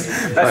 This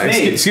is... That's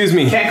me. Excuse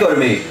me. Can't go to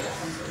me.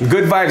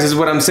 Good vibes is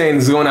what I'm saying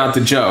is going out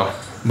to Joe.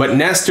 But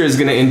Nestor is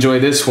going to enjoy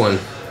this one.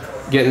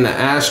 Getting the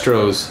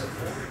Astros.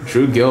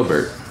 Drew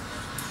Gilbert.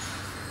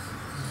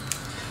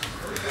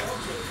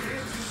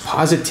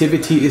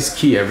 Positivity is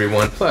key,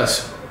 everyone.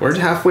 Plus, we're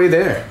halfway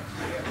there.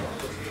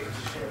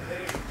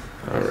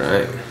 All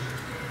right.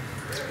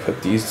 Let's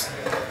put these...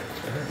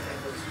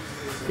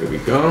 Here we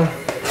go.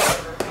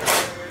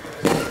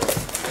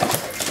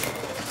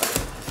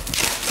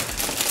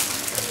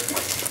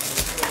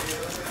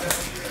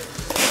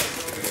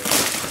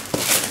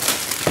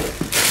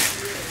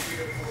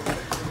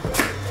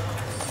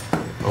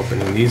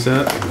 Opening these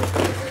up.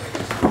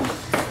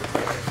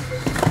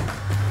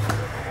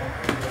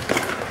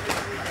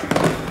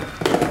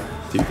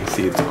 You can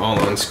see it's all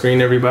on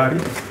screen, everybody.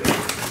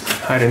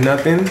 Hiding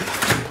nothing.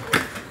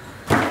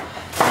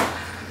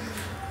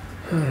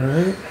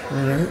 Alright,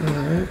 alright,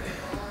 alright.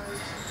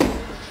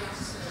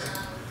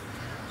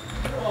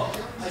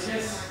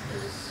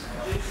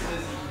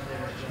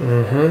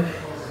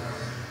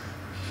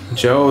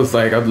 Joe's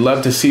like, I'd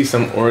love to see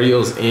some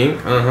Orioles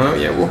ink.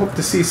 Yeah, we'll hope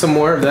to see some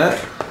more of that.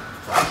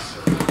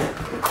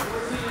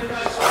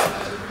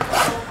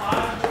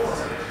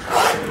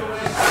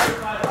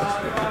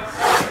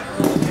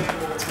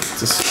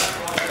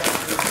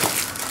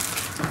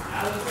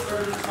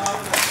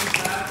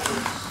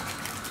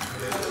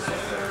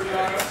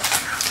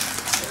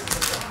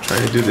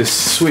 Trying to do this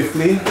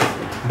swiftly,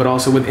 but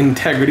also with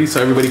integrity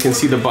so everybody can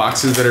see the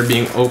boxes that are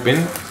being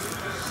opened.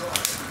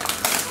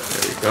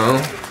 There we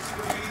go.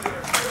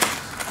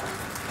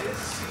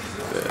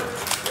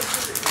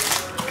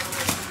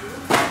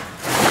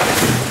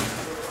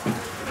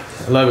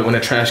 I love it when a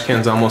trash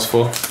can's almost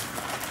full.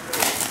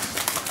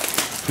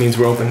 Means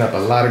we're opening up a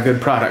lot of good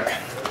product.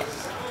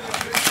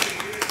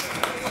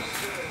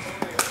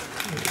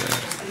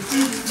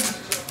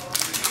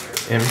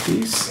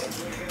 Empties.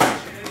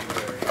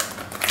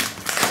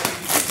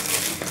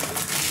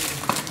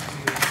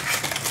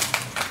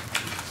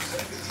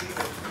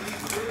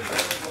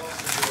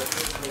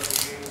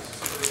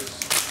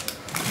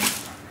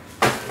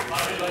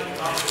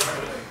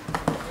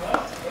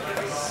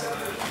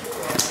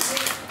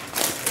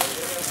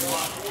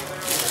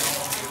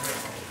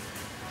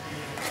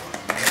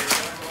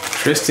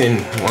 Tristan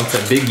wants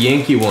a big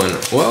Yankee one.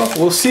 Well,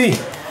 we'll see.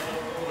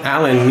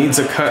 Alan needs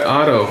a cut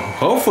auto.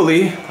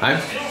 Hopefully,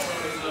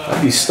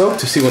 I'd be stoked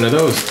to see one of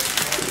those.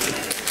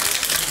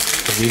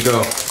 Here we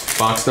go.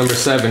 Box number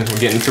 7. We're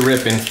getting to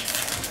ripping.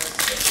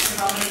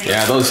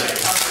 Yeah, those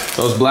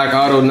black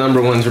auto number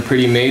ones are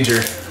pretty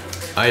major.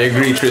 I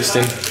agree,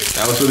 Tristan.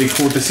 That was really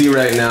cool to see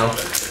right now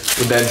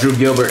with that Drew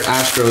Gilbert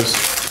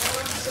Astros.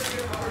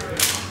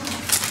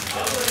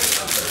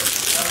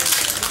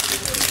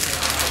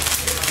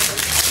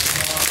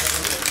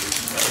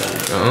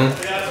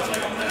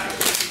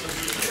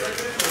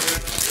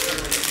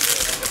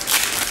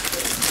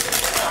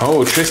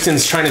 Oh,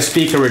 Tristan's trying to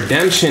speak a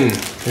redemption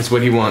is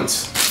what he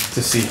wants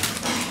to see.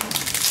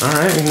 All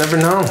right, you never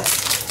know.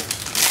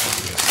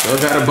 Still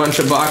got a bunch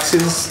of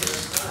boxes.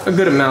 A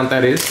good amount,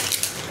 that is.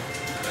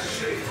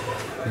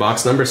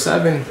 Box number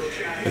 7.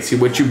 Let's see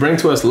what you bring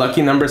to us.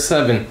 Lucky number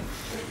 7.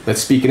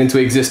 Let's speak it into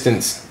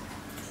existence.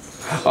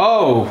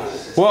 Oh,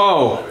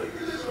 whoa.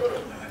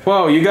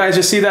 Whoa, you guys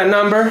just see that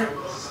number?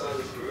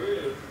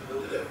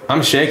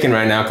 I'm shaking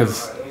right now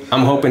because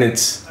I'm hoping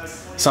it's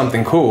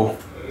something cool.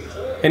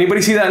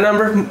 Anybody see that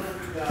number?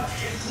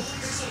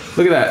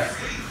 Look at that.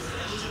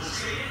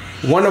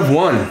 1 of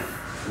 1.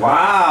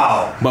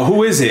 Wow. But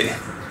who is it?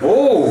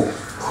 Oh.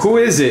 Who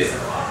is it?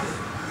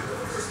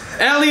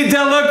 Ellie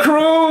De La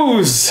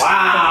Cruz.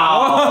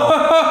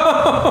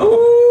 Wow.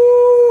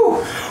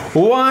 Oh.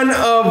 1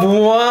 of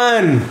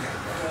 1.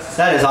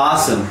 That is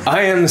awesome.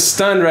 I am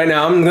stunned right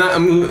now.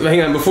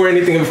 Hang on, before I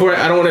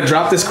don't want to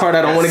drop this card.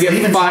 I don't want to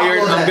get fired.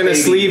 I'm going to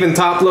sleeve and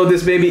top load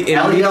this baby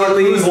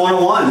immediately. 1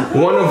 of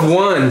 1. 1 of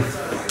 1.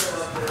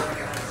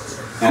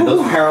 And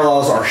those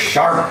parallels are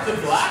sharp. The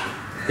black?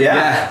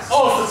 Yeah.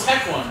 Oh, it's the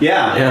tech one.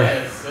 Yeah.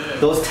 Yeah.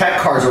 Those tech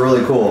cards are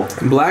really cool.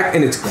 Black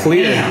and it's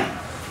clear. Damn.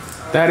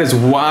 That is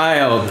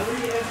wild.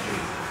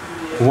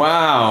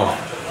 Wow.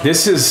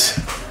 This is...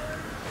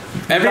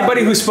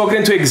 Everybody who's spoken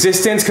into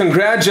existence,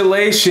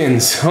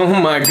 congratulations. Oh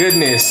my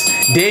goodness.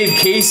 Dave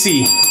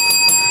Casey.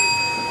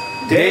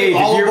 Dave,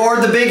 all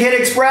aboard the Big Hit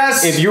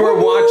Express. If you are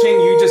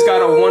watching, you just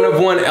got a 1 of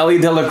 1 Ellie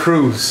De La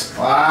Cruz.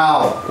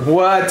 Wow.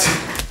 What?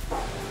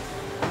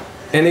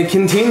 And it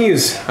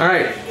continues. All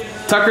right.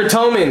 Tucker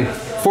Toman,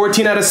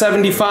 14 out of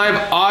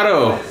 75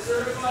 auto.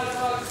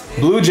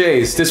 Blue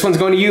Jays. This one's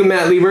going to you,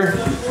 Matt Lieber.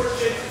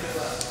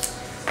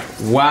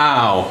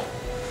 Wow.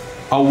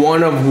 A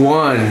 1 of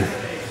 1.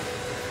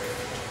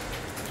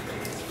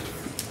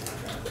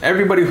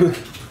 Everybody who...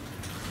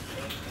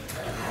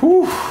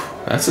 Whew.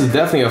 That's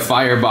definitely a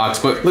fire box.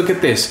 But look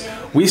at this.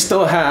 We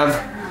still have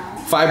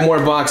 5 more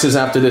boxes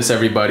after this,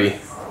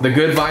 everybody. The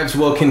good vibes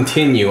will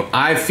continue.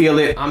 I feel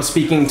it. I'm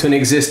speaking to an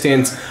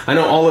existence. I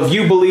know all of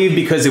you believe,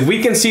 because if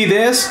we can see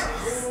this,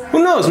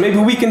 who knows? Maybe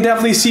we can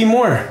definitely see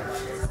more.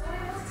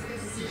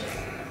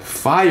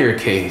 Fire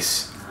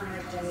case.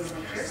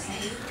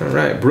 All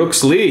right,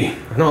 Brooks Lee.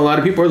 I know a lot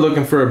of people are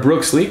looking for a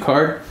Brooks Lee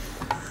card.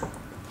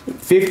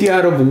 50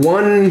 out of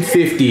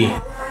 150.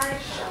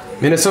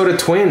 Minnesota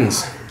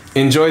Twins.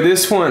 Enjoy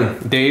this one,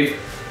 Dave.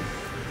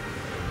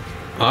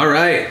 All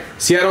right,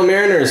 Seattle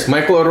Mariners.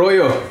 Michael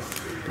Arroyo.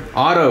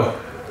 Auto.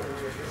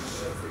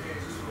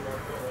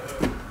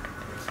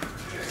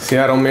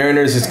 Seattle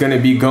Mariners is going to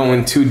be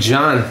going to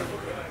John.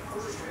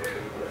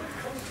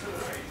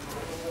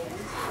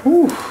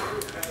 Whew.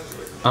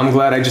 I'm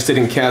glad I just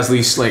didn't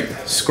casually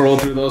scroll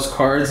through those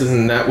cards,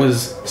 and that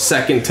was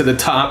second to the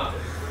top.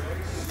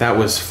 That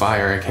was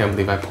fire. I can't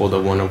believe I pulled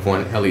a 1 of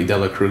 1 Ellie De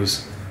La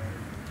Cruz.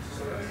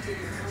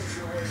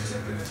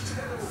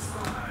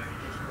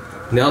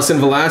 Nelson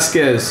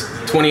Velasquez,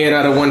 28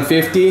 out of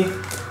 150.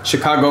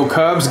 Chicago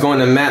Cubs going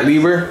to Matt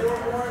Lieber.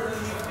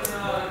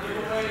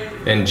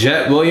 And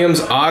Jet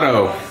Williams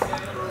auto.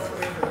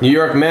 New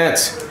York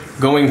Mets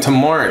going to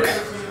Mark.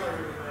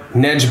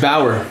 Nedge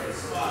Bauer.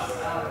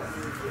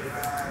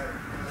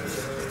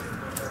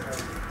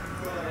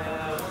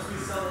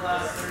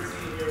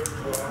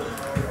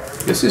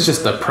 This is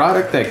just a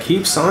product that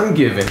keeps on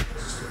giving.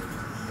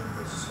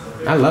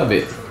 I love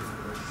it.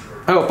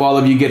 I hope all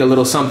of you get a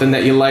little something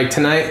that you like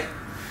tonight.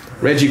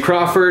 Reggie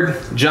Crawford,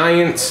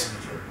 Giants.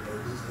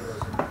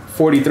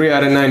 43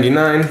 out of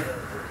 99.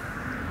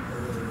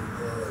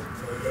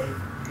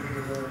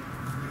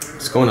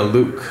 It's going to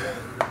Luke.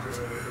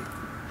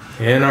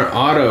 And our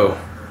auto,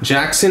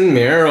 Jackson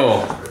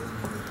Merrill.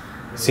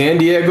 San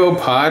Diego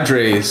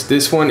Padres.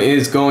 This one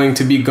is going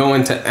to be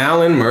going to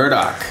Alan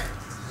Murdoch.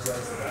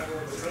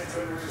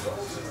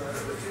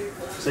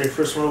 Is that your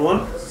first 1 of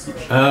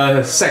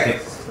 1?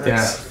 Second. Nice.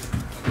 Yeah.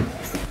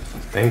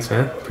 Thanks,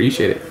 man.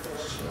 Appreciate it.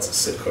 That's a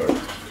sick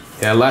card.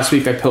 Yeah, last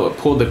week I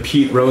pulled the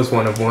Pete Rose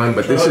 1 of 1,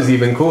 but this is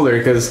even cooler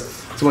because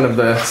it's one of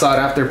the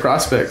sought-after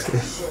prospects.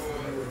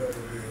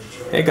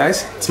 Hey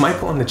guys, it's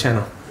Michael on the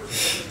channel.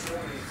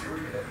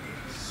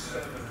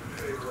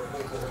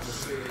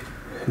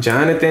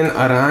 Jonathan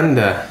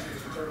Aranda.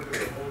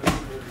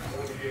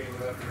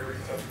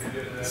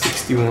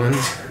 61.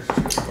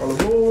 All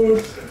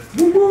aboard.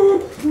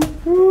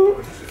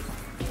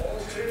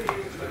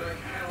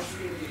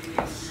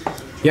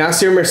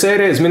 Yasser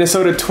Mercedes,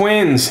 Minnesota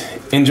Twins.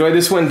 Enjoy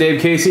this one, Dave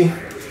Casey.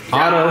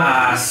 Auto.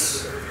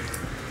 Yes.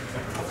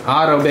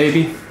 Auto,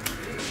 baby.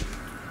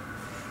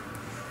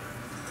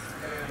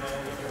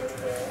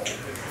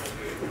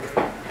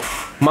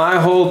 My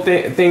whole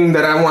thing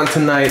that I want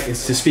tonight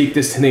is to speak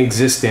this into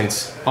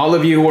existence. All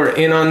of you who are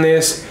in on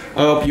this,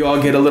 I hope you all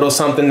get a little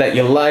something that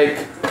you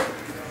like.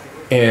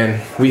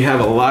 And we have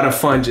a lot of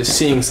fun just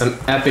seeing some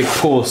epic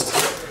pulls.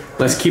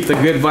 Let's keep the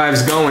good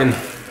vibes going.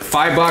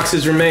 5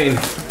 boxes remain.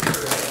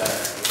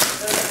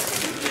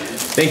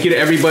 Thank you to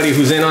everybody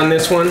who's in on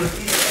this one.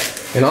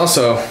 And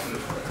also,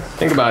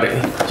 think about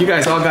it. You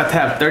guys all got to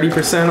have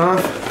 30%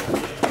 off.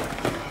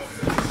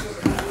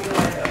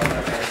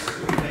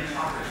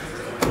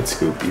 Let's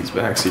scoop these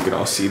back so you can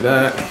all see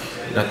that.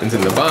 Nothing's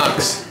in the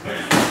box.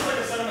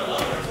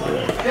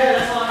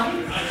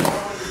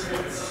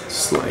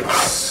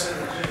 Slice.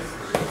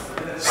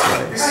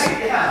 Slice.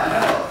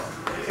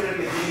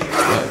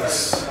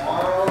 Slice.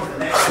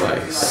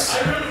 Slice.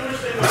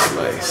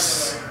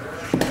 Slice.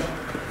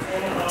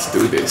 Let's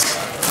do this.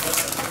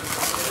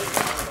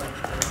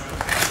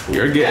 We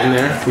are getting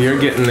there. We are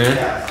getting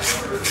there.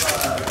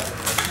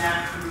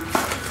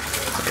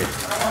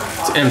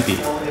 It's empty,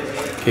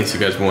 in case you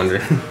guys were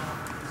wondering.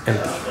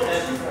 Empty.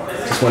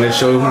 Just wanted to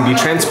show and be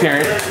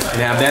transparent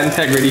and have that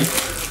integrity.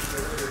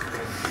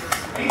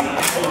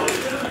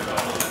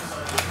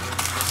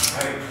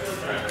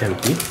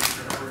 Empty.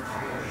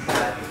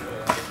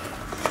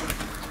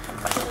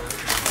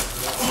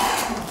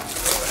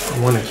 I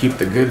want to keep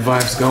the good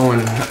vibes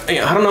going.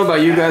 I don't know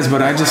about you guys,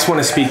 but I just want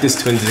to speak this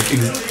to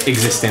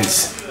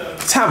existence.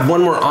 Let's have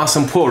one more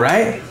awesome pull,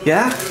 right?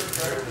 Yeah?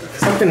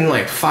 Something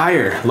like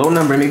fire. Low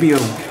number, maybe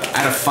out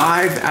of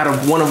 5, out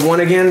of 1 of 1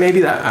 again,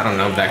 maybe that. I don't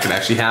know if that could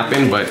actually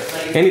happen, but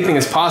anything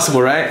is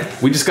possible, right?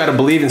 We just got to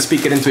believe and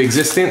speak it into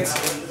existence.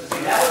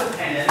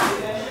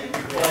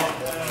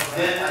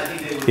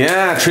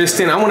 Yeah,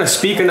 Tristan, I want to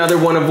speak another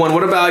 1 of 1.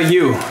 What about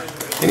you?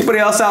 Anybody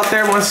else out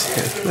there wants?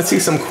 Let's see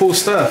some cool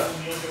stuff.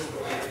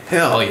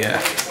 Hell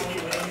yeah.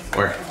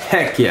 Or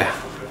heck yeah.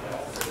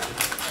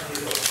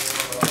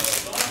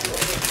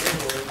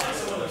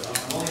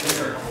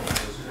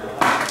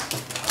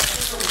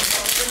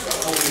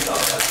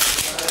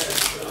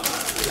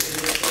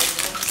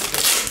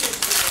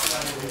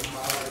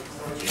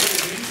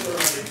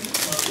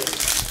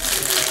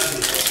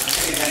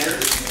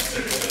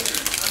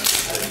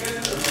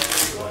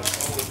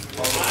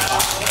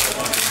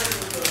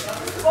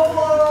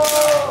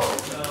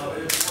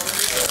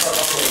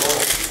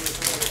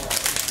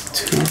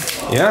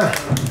 Yeah,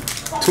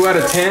 2 out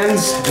of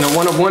 10s and a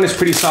 1 of 1 is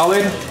pretty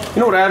solid.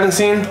 You know what I haven't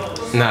seen?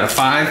 An out of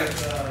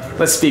 5.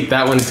 Let's speak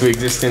that one into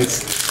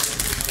existence.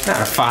 An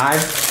out of 5.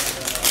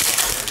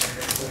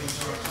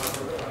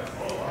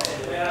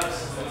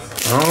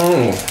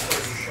 Oh,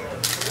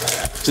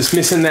 just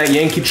missing that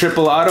Yankee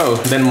triple auto,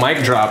 then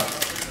mic drop.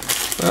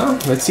 Well,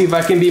 let's see if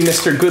I can be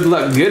Mr. Good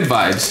Luck Good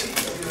Vibes.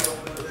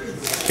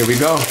 Here we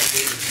go.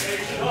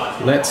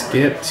 Let's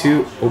get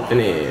to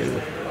opening.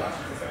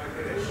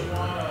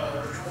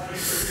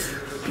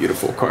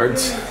 Beautiful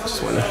cards.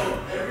 Just wanna.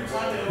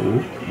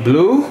 Ooh.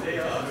 Blue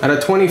out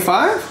of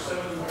 25.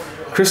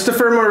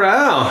 Christopher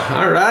Morale.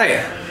 All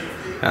right,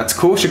 that's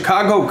cool.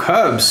 Chicago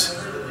Cubs.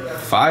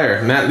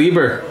 Fire. Matt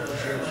Lieber.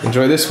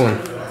 Enjoy this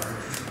one.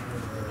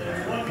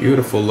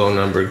 Beautiful low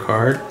numbered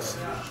card.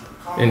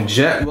 And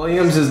Jet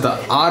Williams is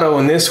the auto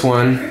in this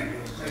one.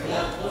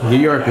 New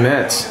York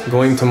Mets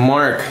going to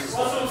Mark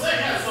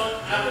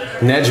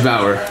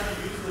Nedgebauer.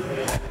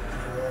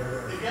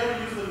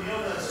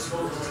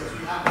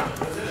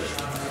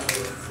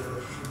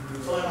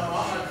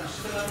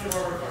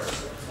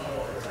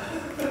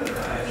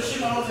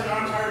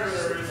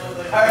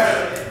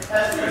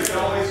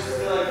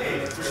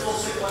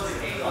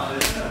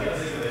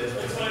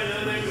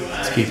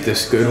 Let's keep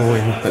this good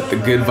one. Let the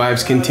good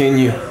vibes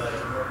continue.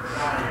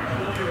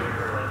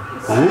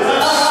 Oops.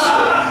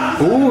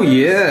 Oh,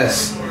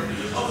 yes.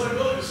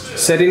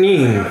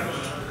 Serenin,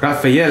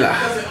 Rafaela,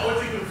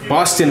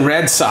 Boston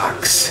Red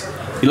Sox.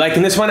 You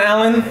liking this one,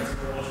 Alan?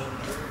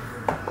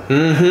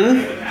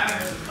 Mm-hmm.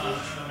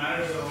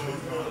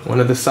 One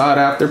of the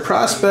sought-after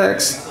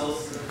prospects.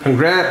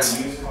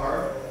 Congrats.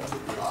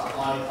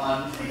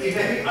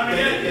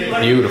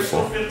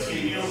 Beautiful.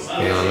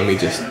 Hang on, let me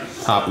just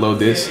top load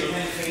this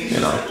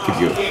and I'll give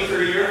you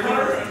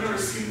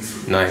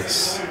a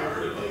nice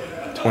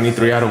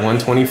 23 out of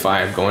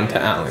 125 going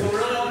to Allen.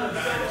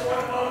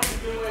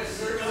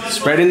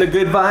 Spreading the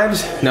good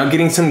vibes, now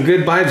getting some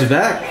good vibes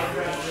back.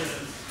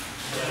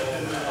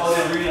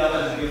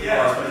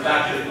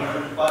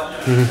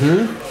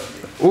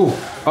 Mm-hmm. Ooh,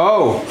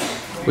 oh,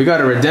 we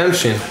got a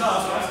redemption.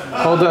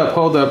 Hold up,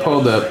 hold up,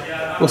 hold up.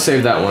 We'll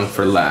save that one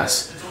for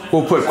last.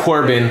 We'll put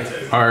Corbin,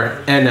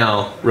 our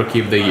NL Rookie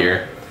of the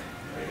Year,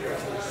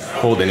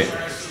 holding it.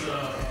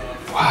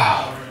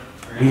 Wow,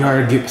 we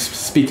are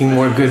speaking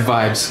more good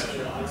vibes.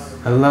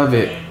 I love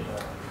it.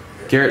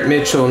 Garrett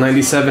Mitchell,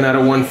 97 out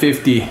of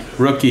 150,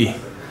 rookie.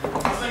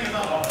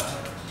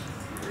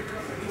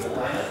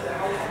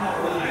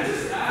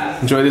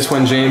 Enjoy this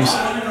one, James.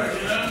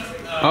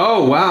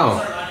 Oh,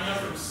 wow.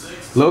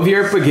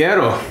 Lovier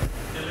Peguero.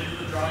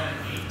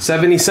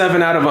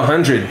 77 out of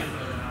 100.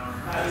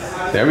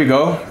 There we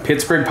go.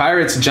 Pittsburgh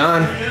Pirates,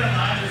 John.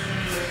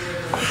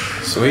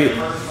 Sweet.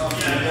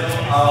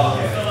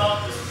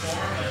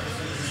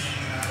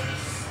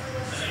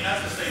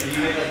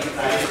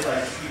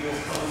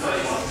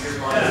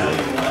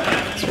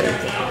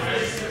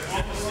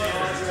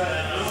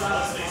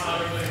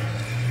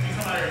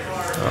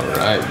 All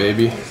right,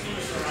 baby.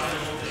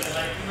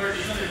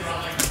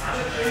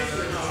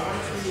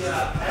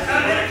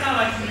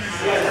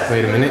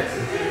 Wait a minute.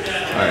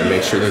 All right,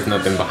 make sure there's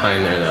nothing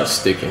behind there that's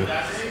sticking.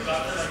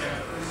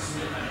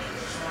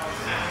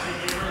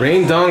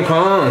 Rain Dong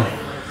Kong.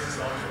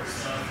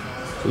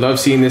 Love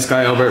seeing this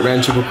guy, Albert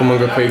Rancho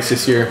Cucamonga Quakes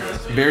this year.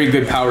 Very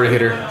good power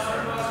hitter.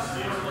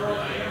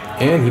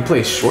 And he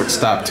plays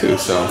shortstop too,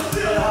 so.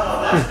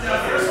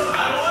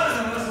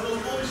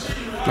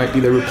 Might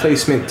be the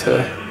replacement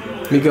to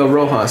Miguel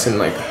Rojas in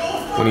like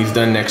when he's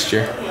done next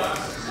year.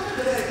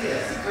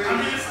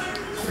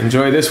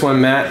 Enjoy this one,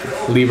 Matt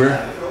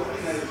Lieber.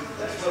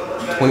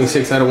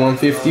 26 out of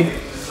 150.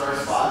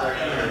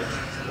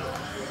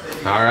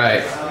 All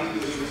right.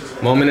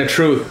 Moment of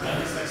truth.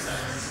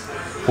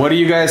 What do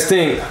you guys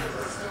think?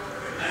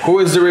 Who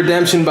is the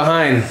redemption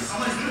behind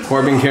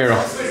Corbin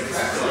Carroll?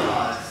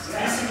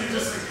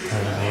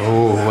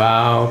 Oh,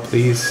 wow.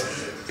 Please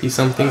be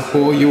something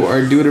cool. You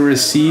are due to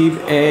receive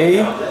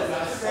a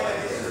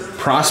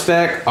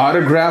prospect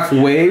autograph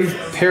wave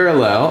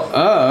parallel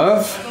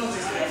of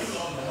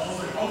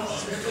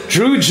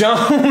Drew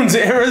Jones,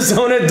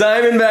 Arizona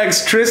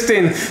Diamondbacks.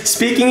 Tristan,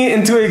 speaking it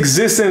into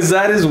existence.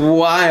 That is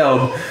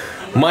wild.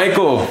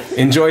 Michael,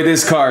 enjoy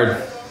this card.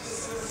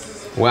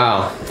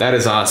 Wow, that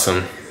is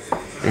awesome.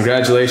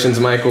 Congratulations,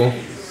 Michael.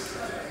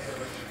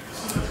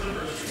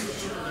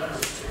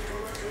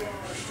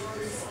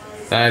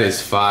 That is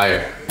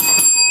fire.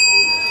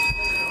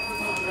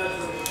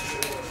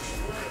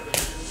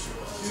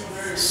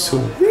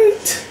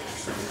 Sweet.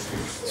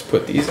 Let's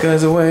put these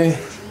guys away.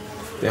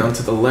 Down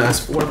to the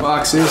last 4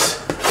 boxes.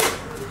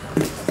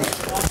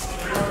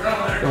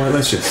 All right,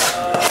 let's just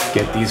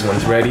get these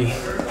ones ready.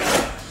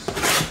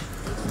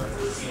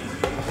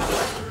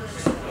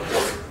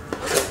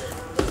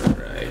 All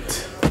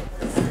right.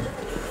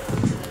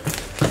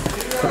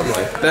 Put them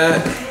like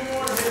that.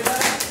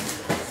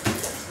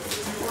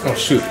 Oh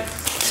shoot.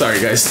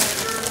 Sorry guys.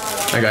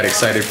 I got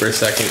excited for a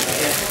second.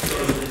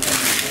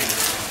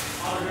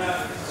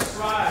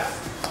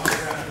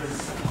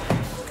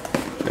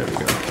 There we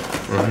go.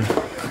 1,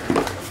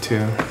 2.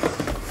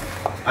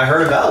 I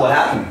heard about what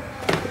happened.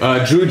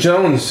 Drew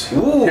Jones.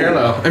 Ooh.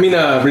 Parallel. I mean,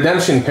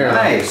 redemption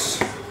parallel. Nice.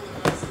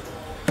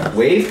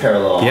 Wave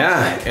parallel.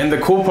 Yeah, and the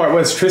cool part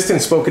was Tristan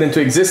spoke it into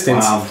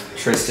existence. Wow,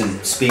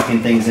 Tristan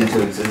speaking things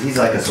into existence. He's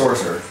like a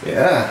sorcerer.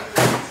 Yeah.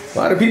 A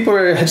lot of people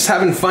are just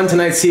having fun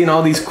tonight seeing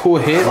all these cool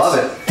hits. Love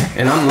it.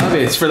 And I'm loving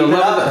it. It's for the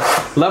love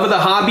of the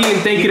hobby,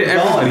 and thank you to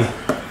everybody.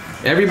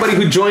 Everybody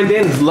who joined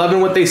in,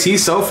 loving what they see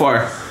so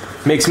far.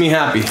 Makes me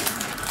happy.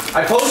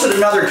 I posted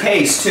another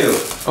case too.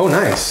 Oh,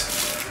 nice.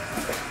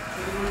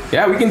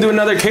 Yeah, we can do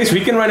another case.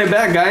 We can run it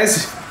back,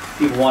 guys.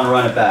 People want to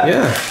run it back.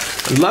 Yeah.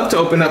 I'd love to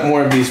open up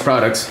more of these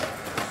products.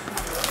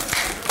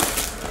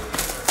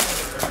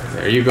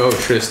 There you go,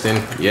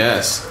 Tristan.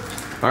 Yes.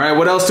 All right,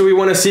 what else do we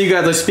want to see,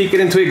 guys? Let's speak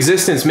it into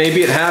existence.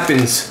 Maybe it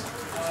happens.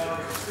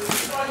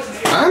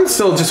 I'm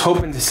still just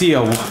hoping to see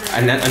a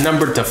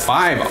number to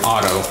 5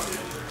 auto.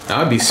 That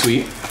would be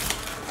sweet.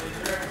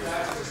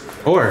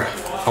 Or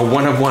a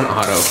 1 of 1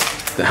 auto.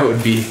 That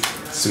would be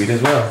sweet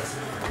as well.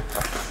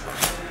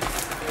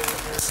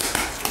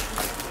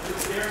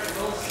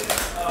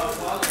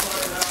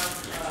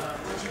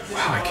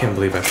 Wow, I can't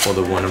believe I pulled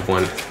a 1 of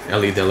 1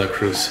 Ellie De La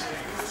Cruz.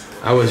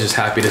 I was just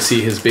happy to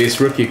see his base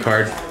rookie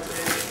card.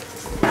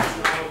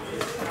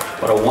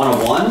 What, a 1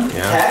 of 1?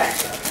 Yeah.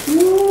 Heck.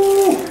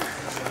 Woo.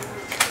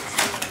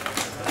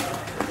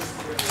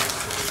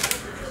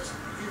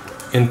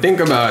 And think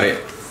about it.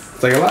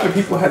 It's like a lot of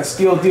people had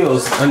steal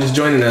deals on just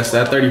joining us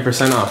at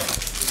 30% off.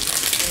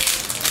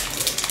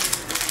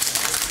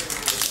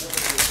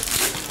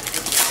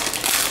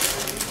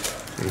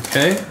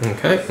 Okay.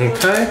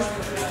 There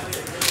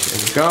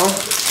we go.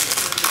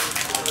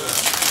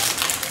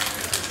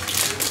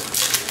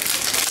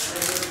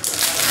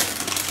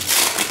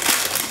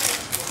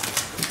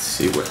 Let's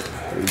see what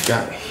we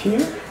got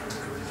here.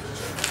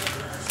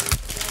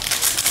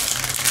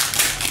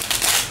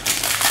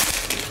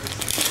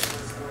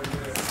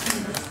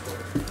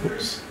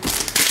 Oops.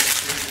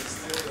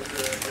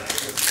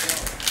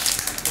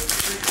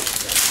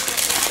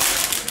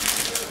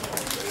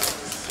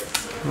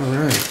 All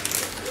right.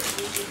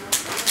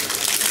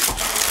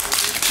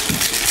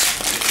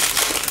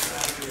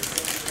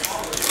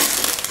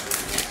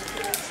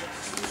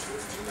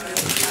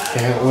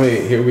 Can't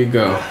wait. Here we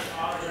go.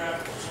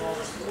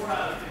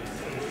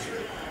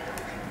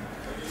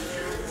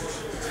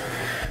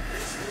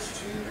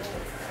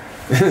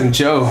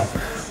 Joe,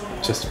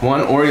 just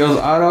 1 Orioles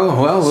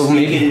auto. Well, we'll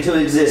Speak it maybe. into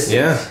existence.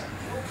 Yeah.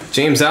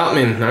 James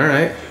Outman. All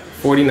right.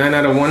 49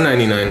 out of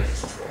 199.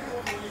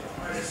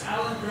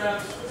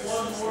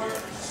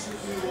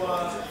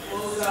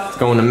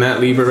 Going to Matt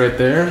Lieber right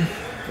there.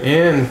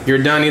 And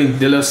Yordani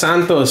De Los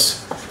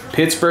Santos,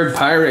 Pittsburgh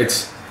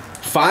Pirates.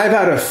 5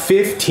 out of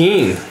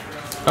 15.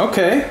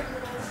 Okay.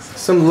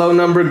 Some low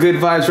number good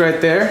vibes right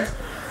there.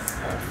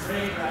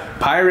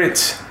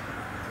 Pirates.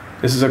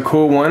 This is a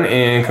cool one,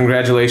 and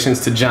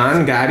congratulations to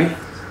John Gotti.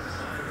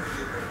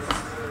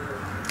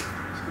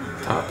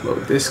 Top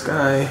load this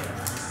guy.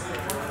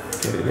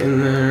 Get it in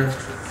there.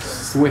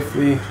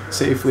 Swiftly,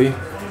 safely.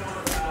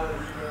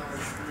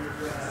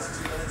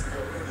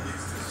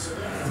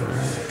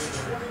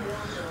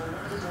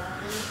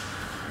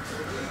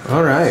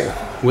 All right,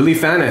 Willie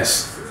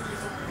Fanis.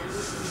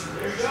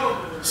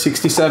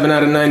 67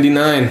 out of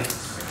 99.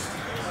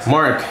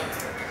 Mark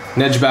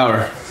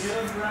Nedgebauer.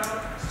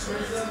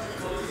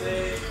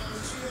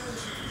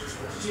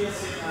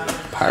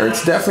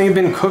 Pirates definitely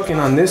been cooking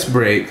on this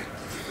break,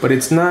 but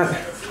it's not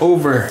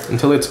over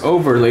until it's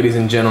over, ladies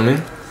and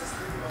gentlemen.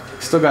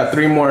 Still got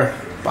 3 more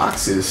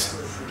boxes,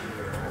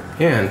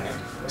 and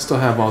still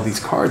have all these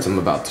cards I'm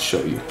about to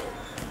show you.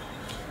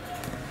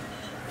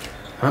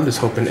 I'm just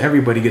hoping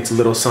everybody gets a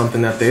little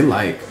something that they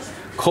like.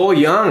 Cole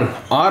Young,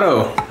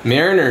 auto,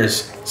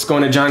 Mariners. It's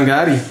going to John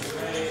Gotti.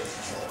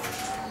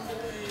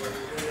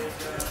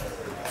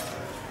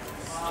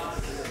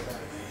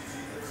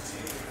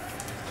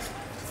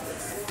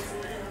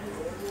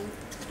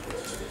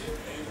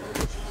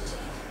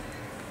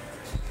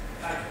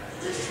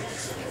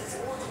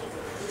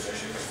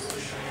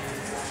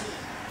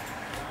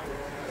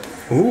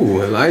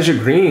 Ooh, Elijah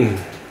Green.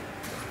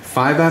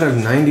 5 out of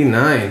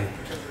 99.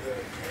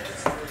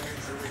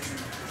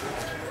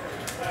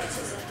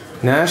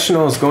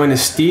 Nationals going to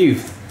Steven.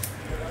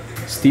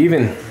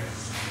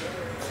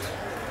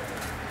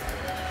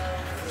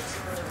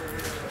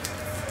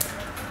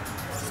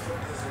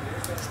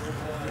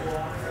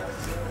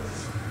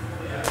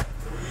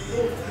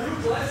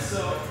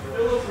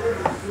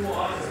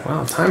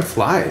 Wow, time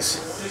flies.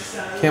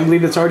 Can't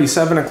believe it's already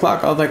 7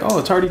 o'clock. I was like, oh,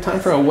 it's already time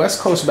for a West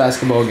Coast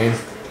basketball game.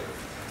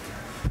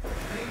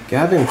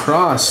 Gavin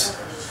Cross.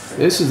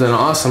 This is an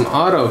awesome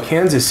auto.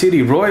 Kansas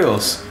City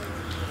Royals.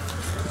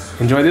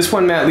 Enjoy this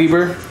one, Matt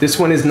Lieber. This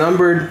one is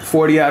numbered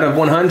 40 out of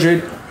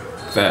 100.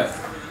 That.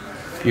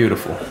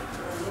 Beautiful.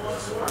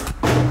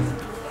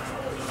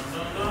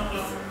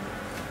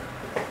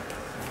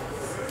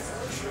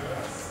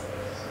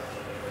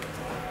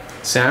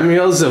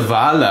 Samuel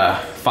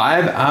Zavala,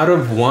 5 out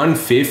of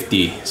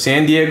 150.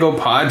 San Diego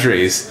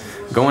Padres.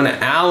 Going to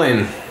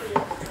Allen.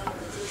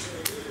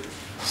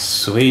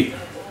 Sweet.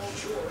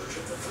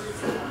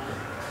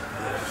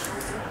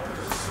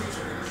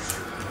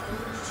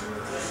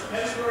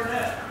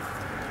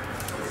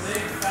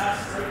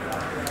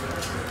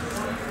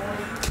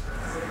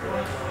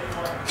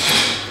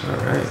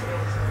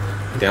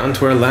 Down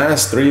to our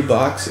last 3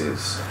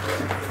 boxes.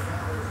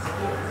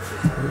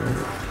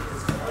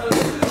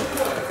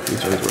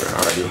 These ones were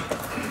already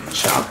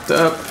chopped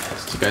up.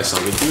 You guys saw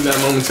me do that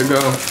moments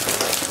ago.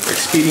 For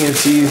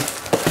expediency.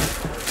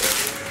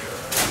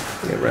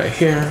 Put it right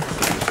here.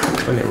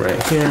 Put it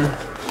right here.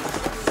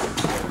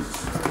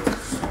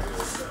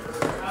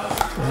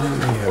 And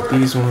we have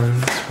these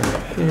ones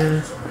right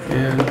here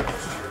and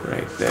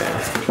right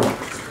there.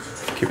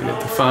 Keeping it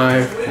to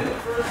 5.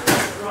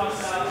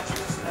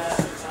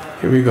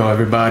 Here we go,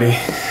 everybody.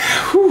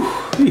 Whew.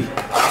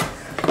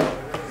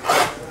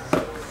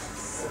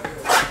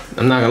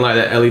 I'm not gonna lie,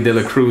 that Ellie De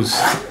La Cruz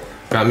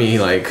got me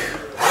like,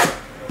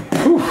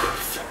 whew,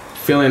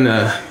 feeling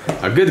a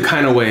good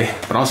kind of way,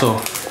 but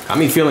also got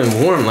me feeling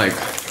warm. Like,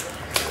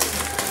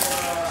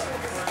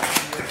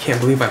 I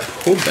can't believe I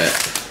pulled that.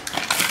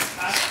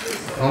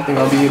 I don't think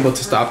I'll be able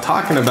to stop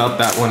talking about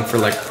that one for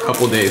like a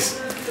couple days.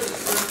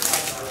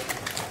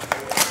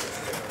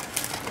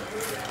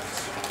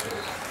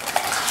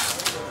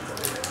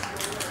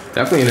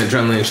 Definitely an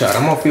adrenaline shot.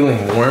 I'm all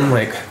feeling warm,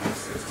 like,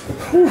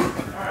 whew.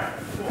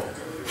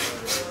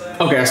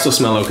 Okay, I still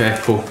smell okay,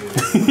 cool.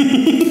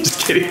 Just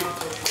kidding.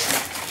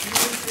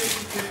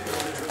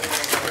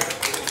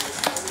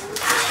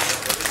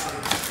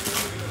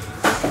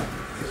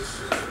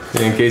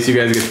 In case you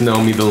guys get to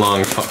know me the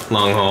long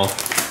haul,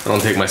 I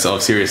don't take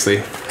myself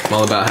seriously. I'm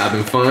all about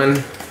having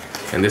fun,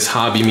 and this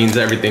hobby means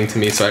everything to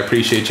me, so I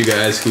appreciate you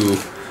guys who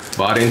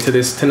bought into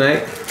this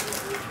tonight.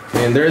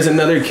 And there is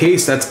another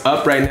case that's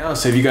up right now,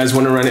 so if you guys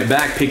want to run it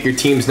back, pick your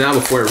teams now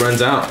before it runs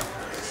out.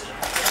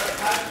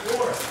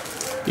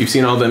 You've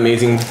seen all the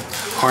amazing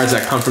cards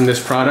that come from this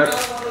product.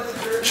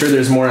 I'm sure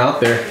there's more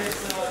out there.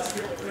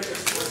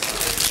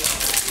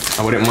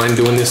 I wouldn't mind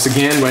doing this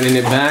again, running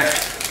it back.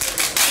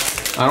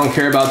 I don't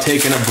care about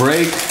taking a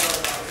break.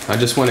 I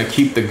just want to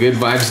keep the good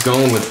vibes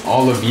going with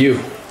all of you.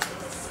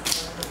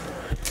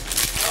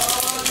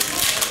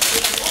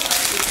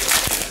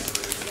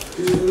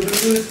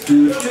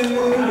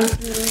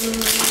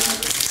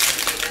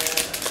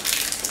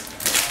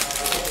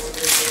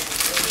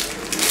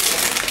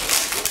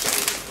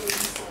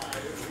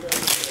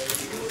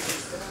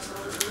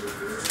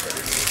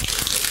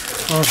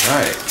 All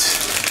right.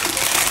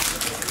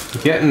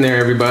 Getting there,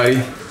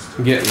 everybody.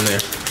 Getting there.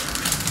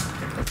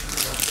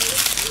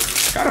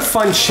 got a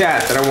fun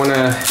chat that I want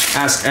to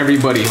ask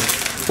everybody.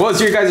 What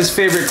was your guys'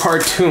 favorite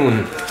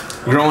cartoon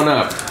growing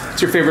up?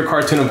 What's your favorite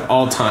cartoon of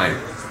all time?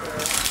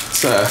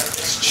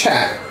 Let's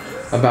chat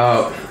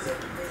about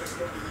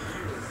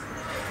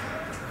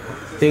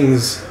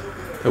things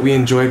that we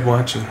enjoyed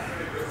watching.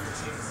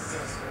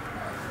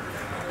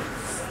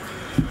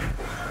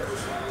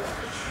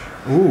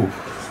 Ooh,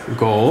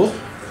 gold.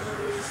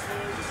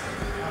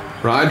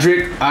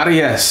 Roderick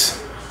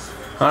Arias.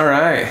 All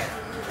right,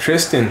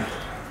 Tristan.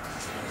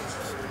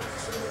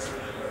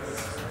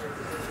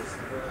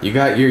 You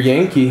got your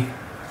Yankee.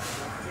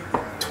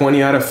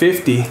 20 out of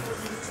 50.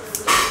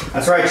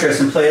 That's right,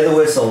 Tristan. Play the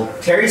whistle.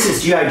 Terry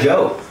says G.I.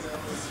 Joe.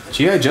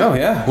 G.I. Joe,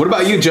 yeah. What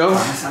about you, Joe?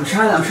 I'm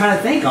trying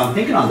to think. I'm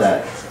thinking on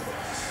that.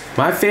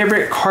 My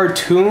favorite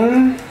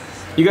cartoon,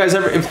 you guys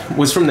ever, it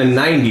was from the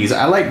 90s.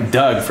 I like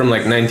Doug from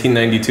like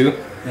 1992.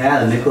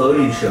 Yeah, the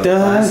Nickelodeon show.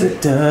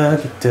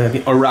 Doug.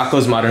 Or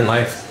Rocko's Modern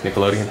Life,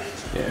 Nickelodeon.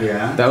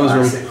 Yeah. That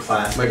was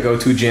classic. My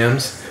go-to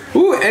jams.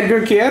 Ooh,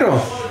 Edgar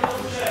Quiero.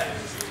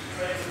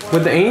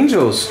 With the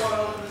Angels.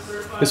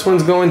 This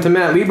one's going to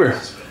Matt Lieber.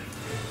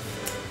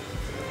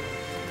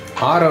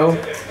 Otto.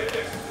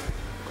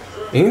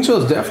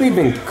 Angels definitely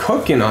been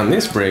cooking on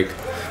this break.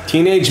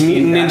 Teenage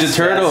Mutant Ninja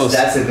Turtles.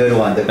 That's a good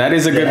one. That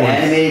is a good one. The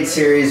animated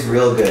series,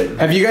 real good.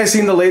 Have you guys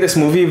seen the latest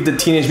movie of the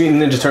Teenage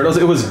Mutant Ninja Turtles?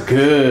 It was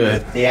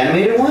good. The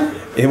animated one?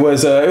 It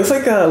was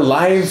like a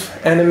live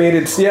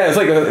animated. Yeah, it's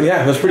like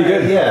it was pretty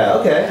good. Yeah.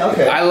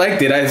 Okay. I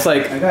liked it. I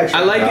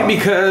like it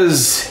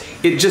because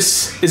it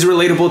just is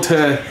relatable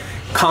to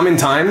common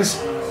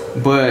times,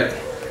 but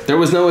there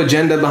was no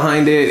agenda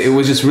behind it. It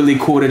was just really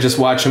cool to just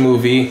watch a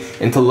movie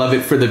and to love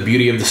it for the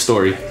beauty of the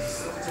story.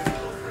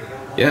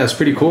 Yeah, it's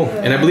pretty cool.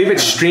 And I believe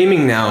it's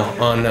streaming now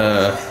on,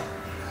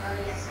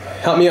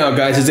 help me out,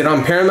 guys. Is it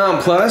on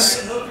Paramount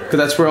Plus? Because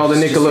that's where all the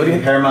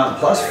Nickelodeon... Paramount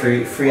Plus,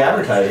 free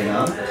advertising,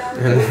 huh?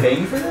 Are they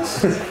paying for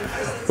this?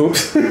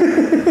 Oops.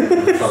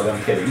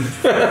 I'm kidding.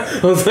 I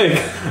was like,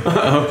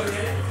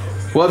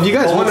 uh-oh. Well, if you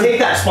guys want to... take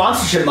that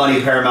sponsorship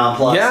money, Paramount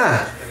Plus.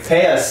 Yeah.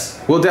 Pay us.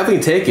 We'll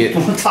definitely take it.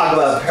 We'll talk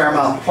about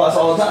Paramount Plus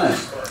all the time.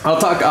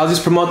 I'll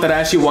just promote that I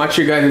actually watch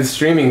your guys'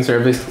 streaming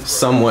service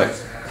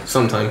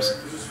sometimes.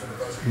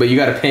 But you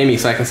gotta pay me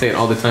so I can say it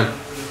all the time.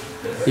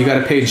 You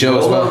gotta pay Joe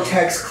as well.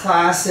 Text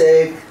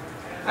Classic.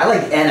 I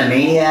like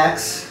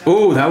Animaniacs.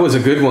 Oh, that was a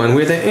good one.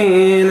 With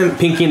the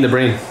Pinky in the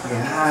Brain.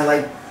 Yeah, I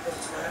like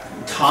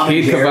Tom and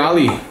Kate Jerry.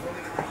 Cavalli.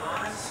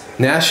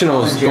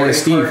 Nationals, going to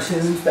Steve.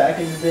 Cartoons back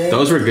in the day.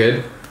 Those were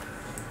good.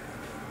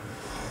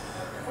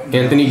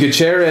 Anthony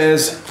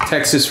Gutierrez,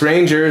 Texas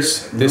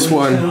Rangers. This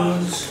one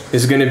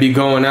is going to be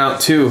going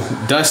out too.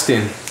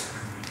 Dustin.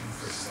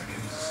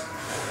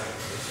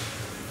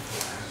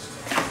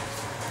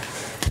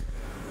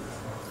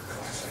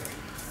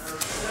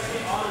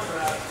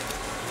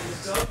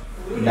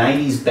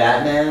 '90s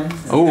Batman.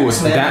 Oh,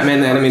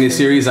 Batman the animated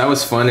series. That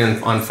was fun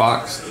on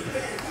Fox.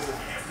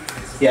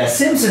 Yeah,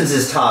 Simpsons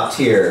is top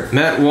tier.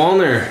 Matt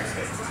Wallner,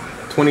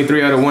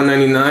 23 out of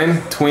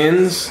 199.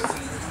 Twins.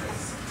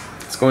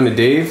 It's going to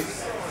Dave.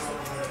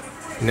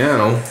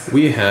 Now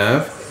we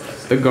have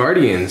the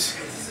Guardians.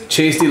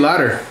 Chase the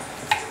Ladder.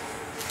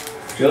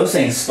 Joe's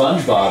saying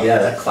SpongeBob. Yeah,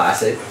 that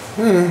classic.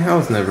 I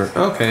was never.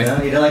 Okay.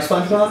 No, you don't like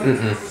SpongeBob?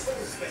 Mm-mm.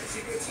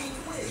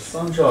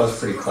 SpongeBob is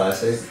pretty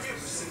classic.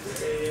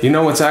 You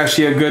know what's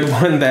actually a good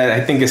one that I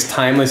think is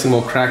timeless and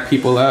will crack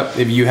people up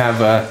if you have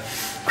a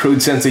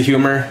crude sense of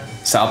humor?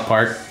 South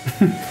Park.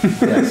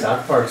 Yeah,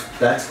 South Park's,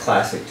 that's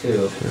classic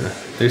too. Yeah,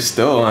 they're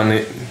still on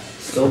it.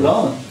 Still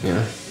going.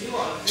 Yeah.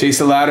 Chase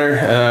the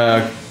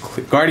Ladder.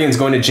 Guardians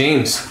going to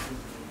James.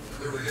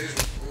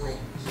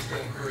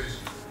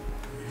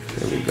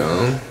 There we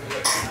go.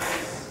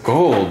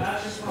 Gold.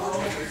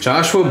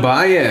 Joshua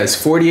Baez,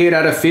 48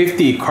 out of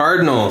 50.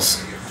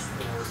 Cardinals.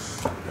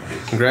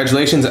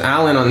 Congratulations,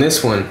 Alan, on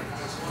this one.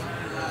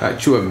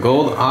 Got you a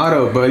gold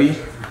auto, buddy.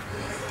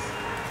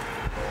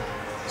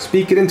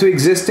 Speak it into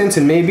existence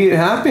and maybe it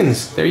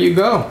happens. There you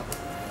go.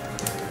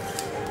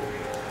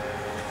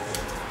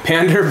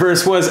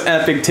 Panderverse was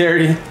epic,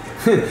 Terry.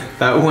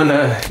 That one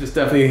just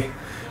definitely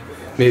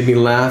made me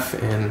laugh,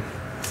 and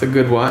it's a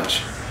good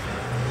watch.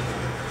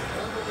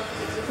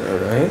 All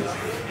right.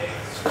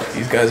 Put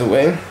these guys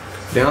away.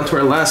 Down to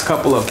our last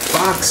couple of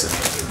boxes.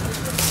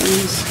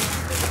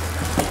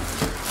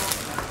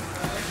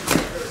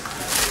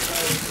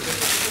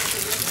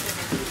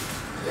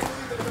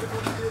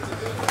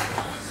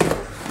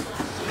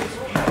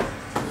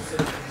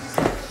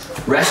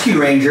 Rescue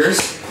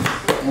Rangers.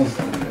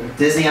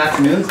 Disney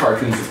afternoon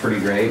cartoons are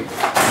pretty great.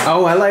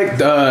 Oh, I like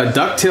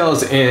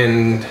DuckTales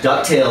and...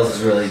 DuckTales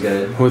is really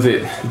good. Was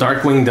it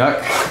Darkwing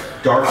Duck?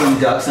 Darkwing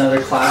Duck's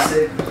another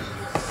classic.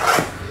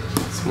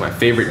 It's my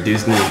favorite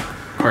Disney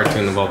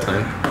cartoon of all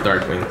time.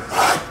 Darkwing.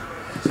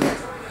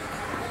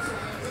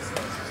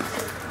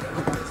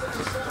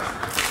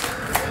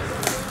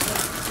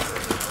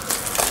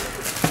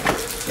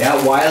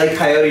 Yeah, Wile E.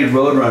 Coyote and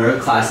Roadrunner,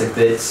 classic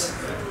bits.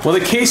 Well, the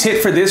case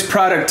hit for this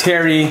product,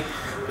 Terry,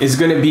 is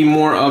going to be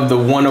more of the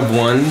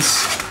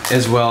one-of-ones.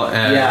 as well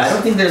as... Yeah, I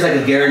don't think there's like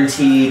a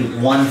guaranteed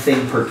one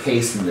thing per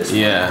case in this one.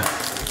 Yeah.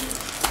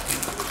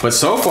 But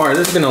so far,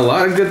 there's been a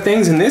lot of good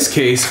things in this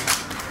case.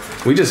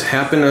 We just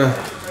happen to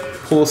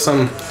pull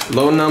some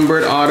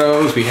low-numbered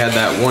autos. We had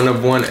that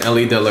 1/1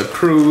 Ellie De La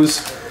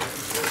Cruz.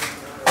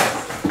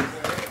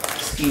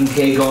 Stephen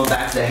K going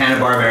back to the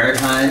Hanna-Barbera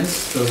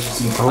times. Those are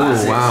some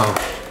classics. Oh, wow.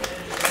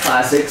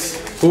 Classics.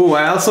 Ooh,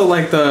 I also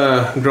like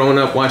the growing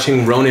up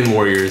watching Ronin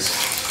Warriors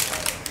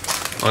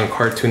on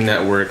Cartoon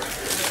Network.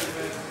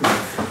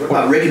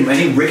 Wow,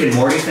 any Rick and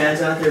Morty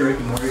fans out there? Rick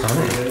and Morty.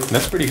 Oh,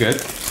 that's pretty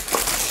good.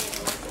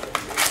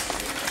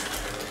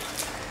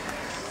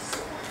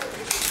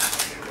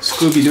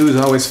 Scooby-Doo is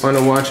always fun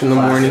to watch in the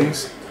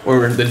mornings.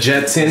 Or the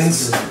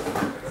Jetsons.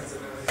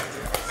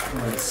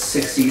 Like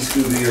 60s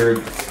Scooby or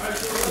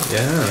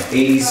Yeah.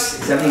 80s,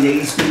 70s,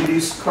 80s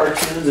Scooby-Doo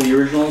cartoons. The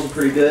originals are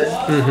pretty good.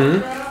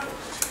 Mm-hmm.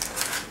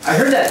 I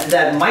heard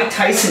that Mike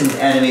Tyson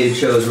animated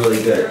show is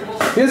really good.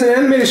 He has an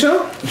animated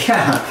show?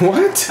 Yeah.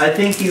 What? I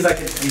think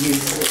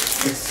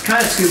it's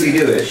kind of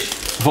Scooby-Doo-ish.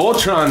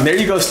 Voltron. There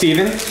you go,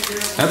 Steven.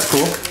 That's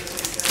cool.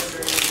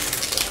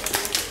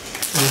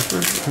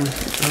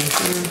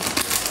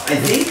 I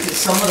think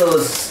some of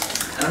those,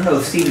 I don't know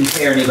if Stephen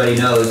K or anybody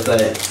knows,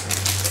 but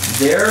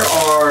there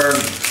are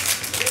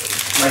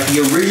like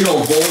the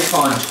original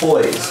Voltron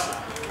toys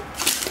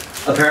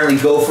apparently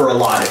go for a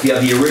lot. If you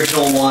have the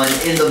original one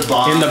in the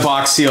box. In the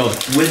box sealed.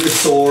 With the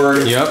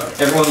sword. Yep.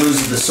 Everyone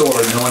loses the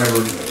sword. No one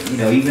ever, you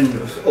know, even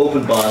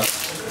open box.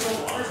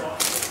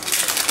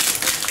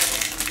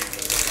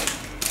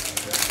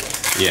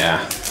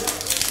 Yeah.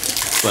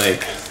 It's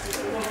like,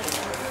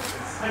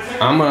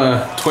 I'm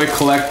a toy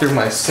collector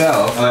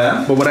myself. Oh,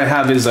 yeah? But what I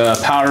have is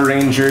Power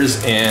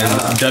Rangers and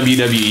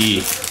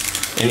WWE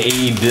and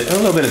AEW, a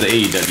little bit of the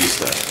AEW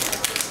stuff.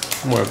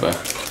 More of a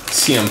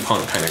CM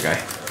Punk kind of guy.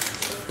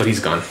 But he's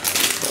gone.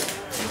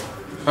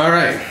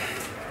 Alright.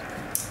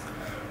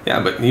 Yeah,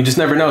 but you just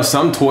never know.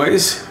 Some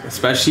toys,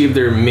 especially if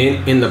they're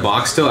mint in the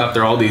box still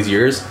after all these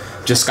years,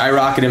 just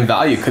skyrocket in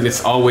value because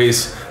it's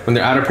always, when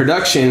they're out of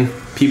production,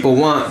 people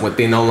want what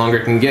they no longer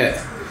can get.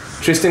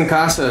 Tristan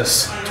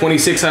Casas,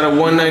 26 out of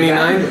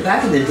 199.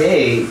 Back in the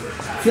day,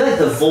 I feel like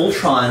the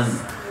Voltron,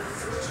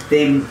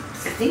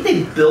 I think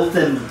they built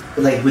them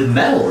like with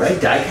metal, right?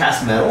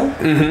 Die-cast metal?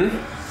 Mm-hmm.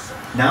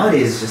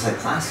 Nowadays, it's just like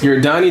plastic. Your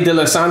Donnie De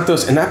Los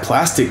Santos, and that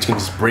plastic can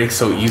just break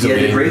so easily.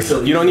 Yeah, they break so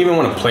easily. You don't even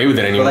want to play with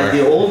it anymore. But like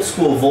the old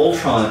school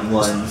Voltron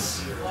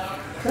ones, I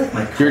feel like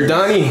my Your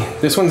Donnie,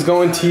 this one's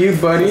going to you,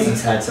 buddy.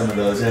 cousins had some of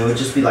those, and it would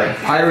just be like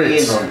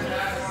Pirates.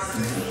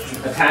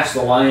 Attach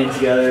the line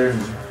together.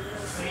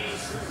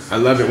 I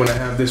love it when I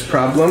have this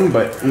problem,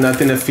 but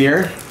nothing to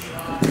fear.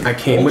 I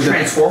came with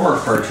Transformer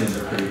cartoons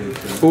are pretty good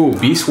too. Ooh,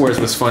 Beast Wars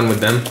was fun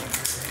with them.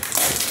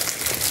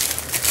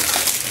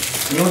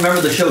 You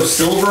remember the show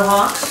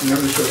Silverhawks?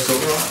 Remember the show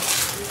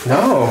Silverhawks?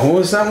 No, what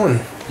was that one?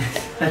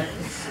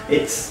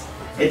 It's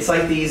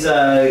like these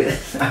I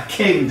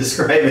can't even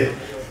describe it.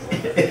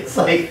 It's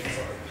like,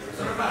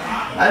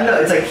 I don't know,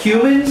 it's like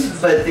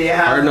humans, but they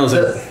have Cardinals.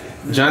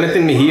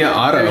 Jonathan Mejia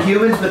Otto. They're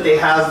humans, but they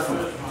have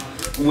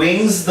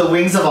wings, the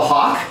wings of a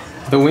hawk.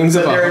 The wings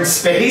of But a they're in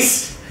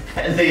space,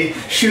 and they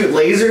shoot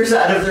lasers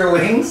out of their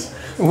wings.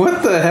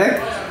 What the heck?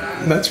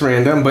 That's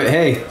random, but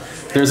hey,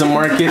 there's a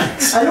market.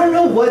 I don't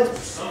know what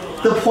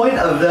the point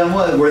of them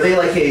was. Were they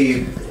like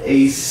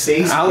a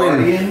space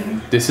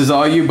guardian? This is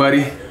all you,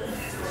 buddy.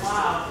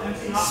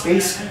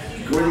 Space,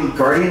 were they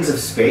guardians of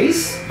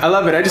space? I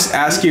love it. I just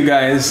ask you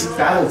guys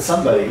Battled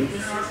somebody.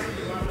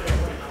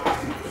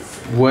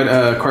 what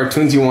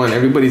cartoons you want.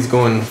 Everybody's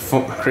going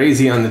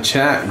crazy on the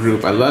chat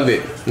group. I love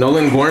it.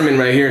 Nolan Gorman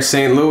right here,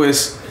 St.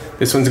 Louis.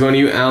 This one's going to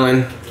you,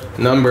 Alan.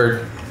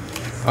 Numbered.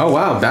 Oh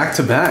wow, back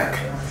to back.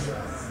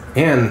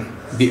 And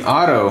the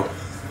auto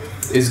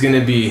is going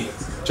to be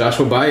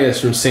Joshua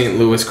Baez from St.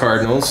 Louis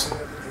Cardinals.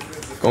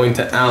 Going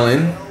to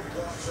Alan.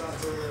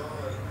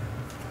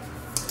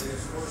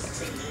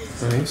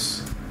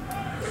 Nice.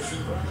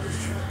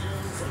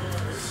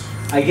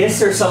 I guess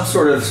there's some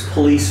sort of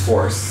police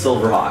force,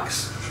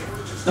 Silverhawks.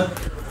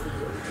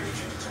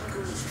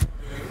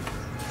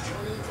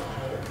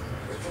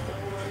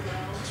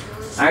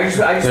 I just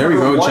there we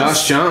go,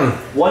 Josh Jung.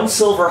 One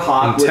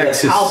Silverhawk with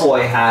Texas. a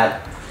cowboy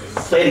hat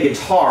played a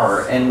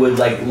guitar, and would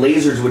like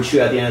lasers would shoot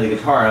at the end of the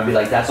guitar, and I'd be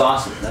like, that's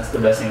awesome. That's the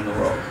best thing in the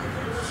world.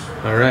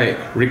 All right,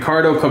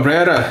 Ricardo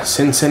Cabrera,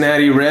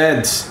 Cincinnati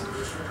Reds.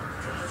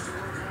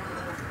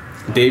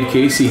 Dave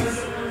Casey.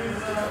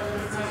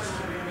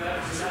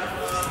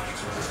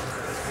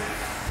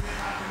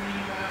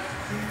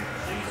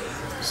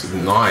 This is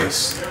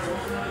nice.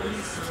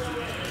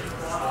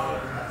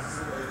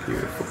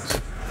 Beautiful.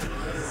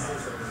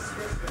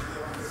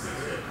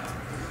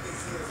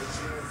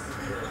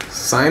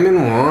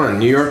 Simon Wan,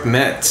 New York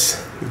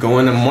Mets.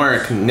 Going to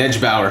Mark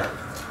Nedgebauer.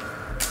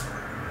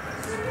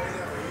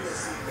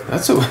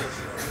 That's weird.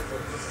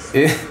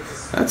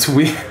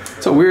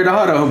 It's a weird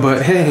auto,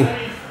 but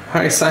hey. All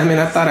right, Simon,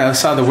 I thought I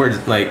saw the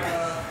word, like,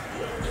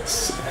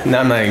 no,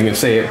 I'm not even gonna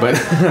say it, but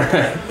all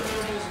right.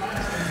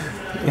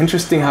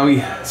 Interesting how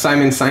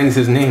Simon signs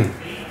his name.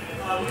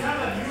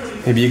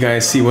 Maybe you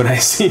guys see what I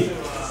see.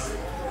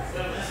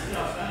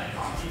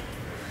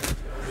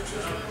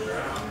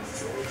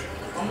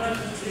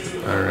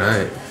 All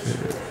right.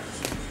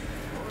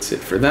 That's it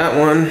for that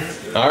one.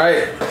 All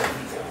right.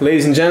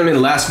 Ladies and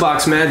gentlemen, last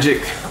box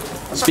magic.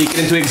 Speak it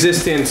into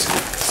existence.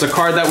 It's a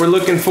card that we're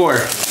looking for.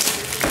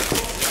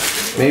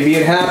 Maybe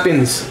it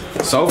happens.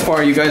 So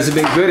far, you guys have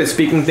been good at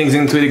speaking things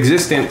into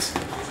existence.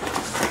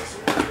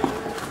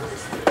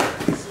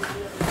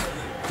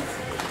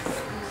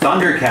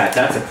 Thundercat,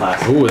 that's a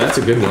classic. Ooh, that's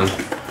a good one.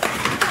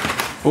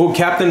 Ooh,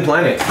 Captain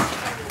Planet.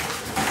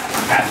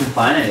 Captain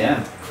Planet,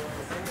 yeah.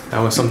 That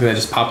was something that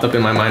just popped up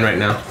in my mind right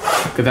now.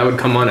 Because that would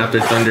come on after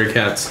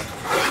Thundercats.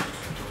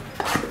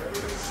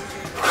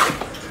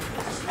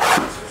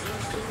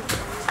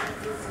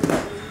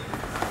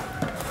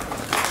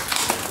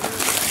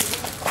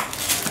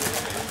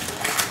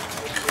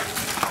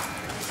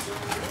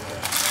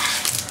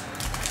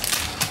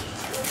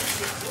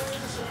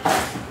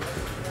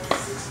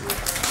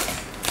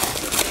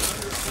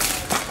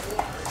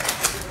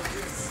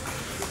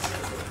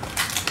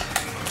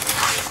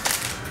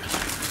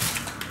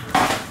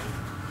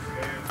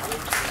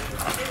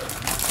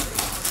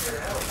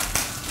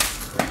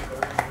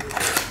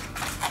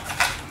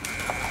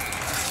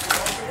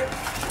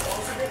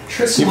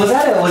 Tristan, was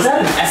that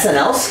an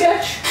SNL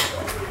sketch?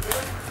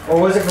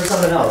 Or was it for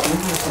something else? Maybe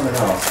it was something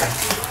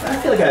else. I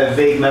feel like I have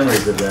vague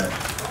memories of that.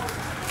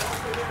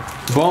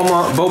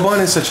 Bowman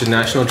is such a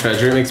national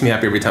treasure. It makes me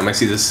happy every time I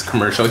see this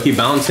commercial. Keep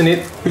bouncing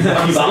it. Keep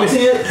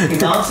bouncing it?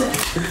 Keep bouncing it?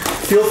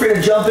 Feel free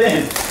to jump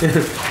in.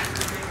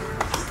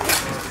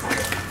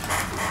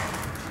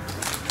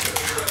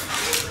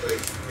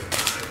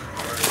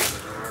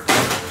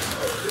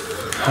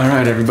 All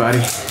right, everybody.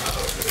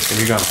 Here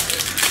we go.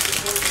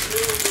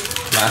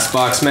 Last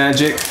box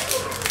magic.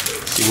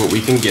 See what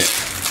we can get.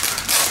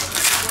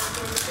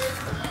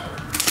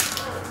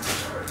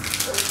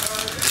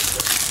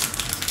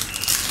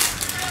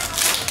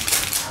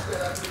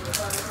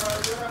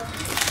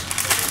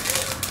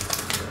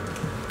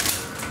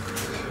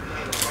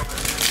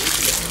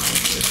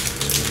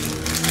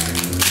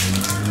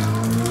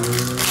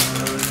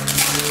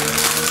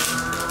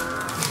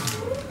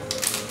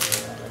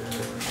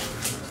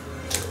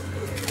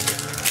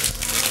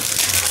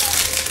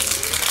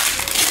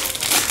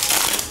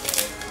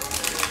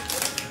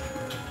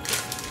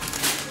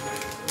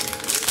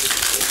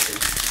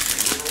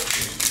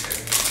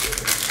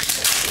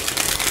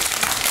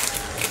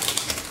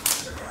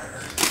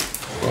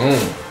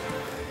 Boom.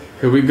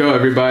 Here we go,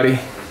 everybody.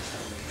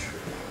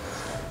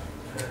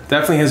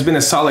 Definitely has been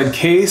a solid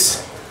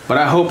case, but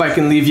I hope I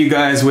can leave you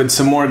guys with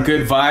some more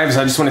good vibes.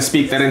 I just want to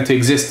speak that into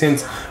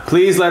existence.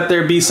 Please let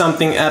there be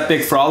something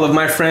epic for all of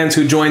my friends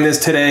who joined us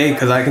today,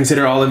 because I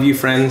consider all of you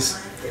friends.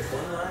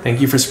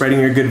 Thank you for spreading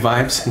your good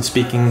vibes and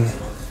speaking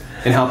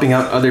and helping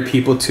out other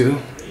people too,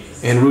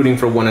 and rooting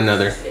for one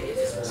another.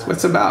 That's what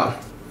it's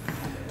about.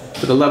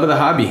 For the love of the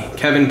hobby.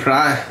 Kevin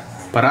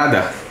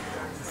Parada.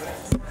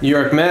 New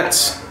York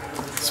Mets.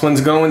 This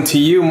one's going to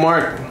you,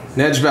 Mark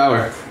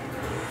Nedgebauer.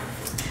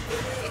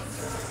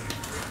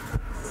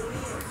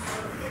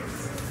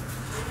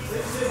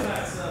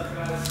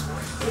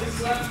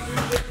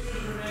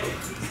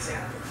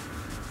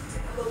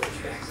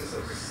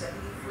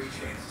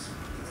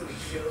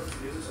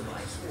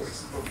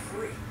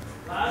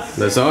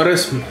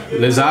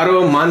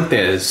 Lazaro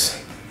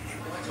Montes.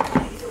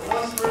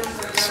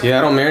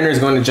 Seattle Mariners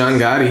going to John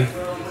Gotti.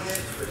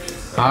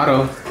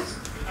 Otto.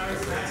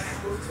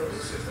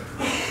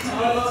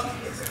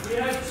 We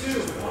had two.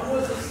 One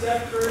was a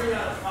Steph Curry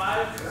out of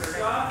 5 for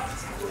Scott,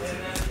 and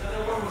then the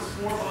other one was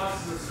 4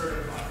 boxes of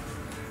certified.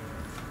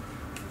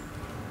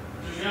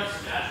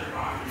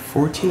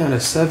 14 out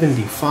of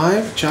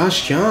 75.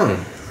 Josh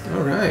Young.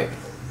 All right.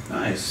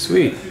 Nice.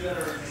 Sweet.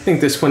 I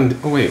think this one.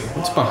 Oh wait,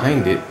 what's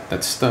behind it?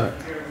 That's stuck.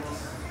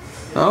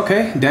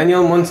 Okay,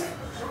 Daniel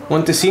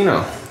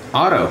Montesino.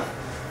 Auto.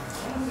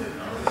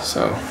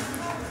 So,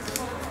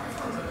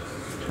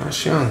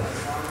 Josh Young.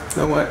 You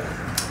know what?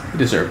 He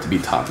deserved to be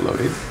top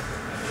loaded.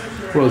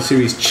 World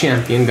Series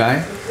champion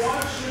guy.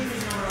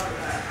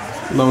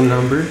 Low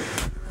number.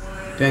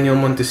 Daniel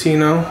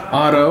Montesino.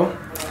 Auto.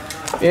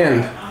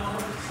 And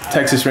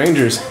Texas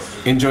Rangers.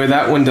 Enjoy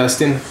that one,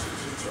 Dustin.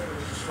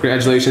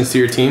 Congratulations to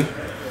your team.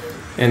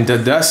 And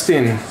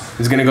Dustin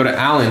is going to go to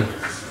Alan.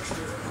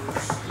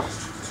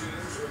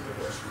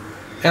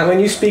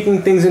 Alan, you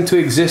speaking things into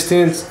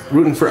existence,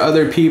 rooting for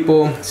other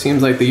people.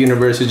 Seems like the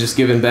universe is just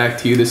giving back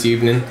to you this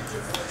evening.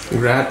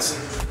 Congrats.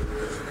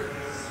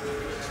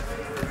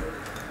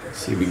 Let's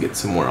see if we get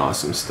some more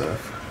awesome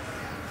stuff.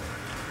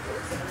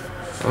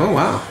 Oh,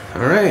 wow.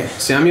 All right.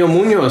 Samuel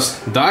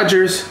Munoz,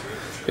 Dodgers.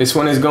 This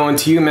one is going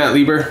to you, Matt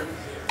Lieber.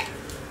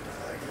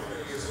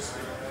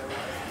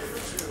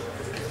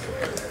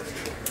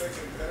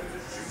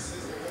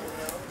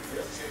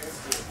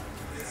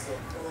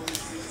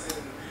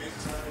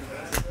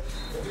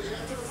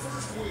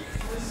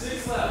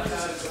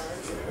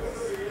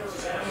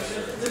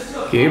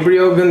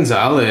 Gabriel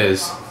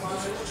Gonzalez,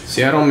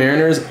 Seattle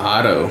Mariners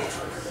auto.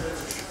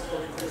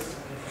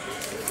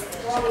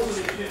 probably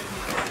 15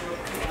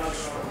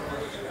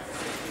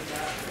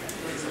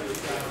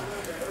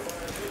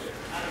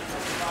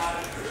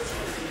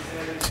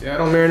 to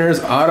Seattle Mariners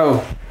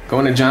auto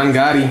going to John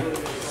Gotti.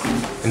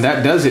 And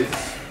that does it.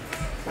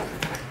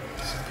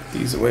 Let's put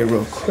these away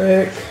real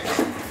quick.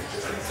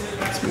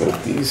 Let's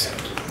move these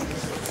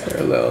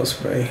parallels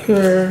right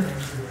here.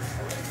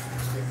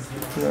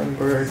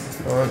 Numbered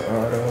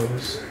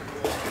non-autos.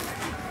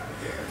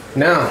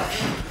 Now,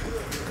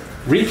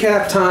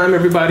 recap time,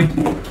 everybody.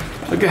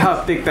 Look at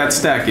how thick that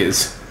stack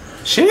is.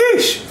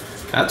 Sheesh!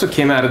 That's what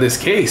came out of this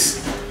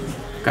case.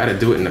 Gotta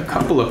do it in a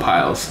couple of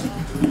piles.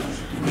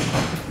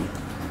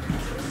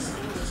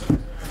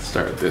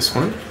 Start with this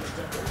one.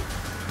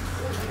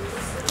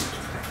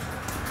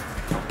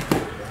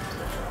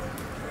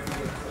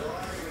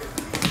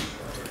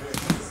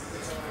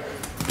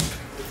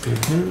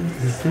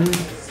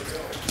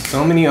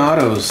 So many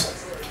autos.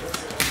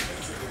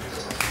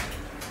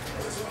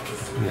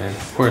 And then,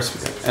 of course,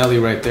 we got Ellie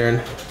right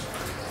there,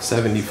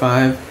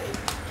 75.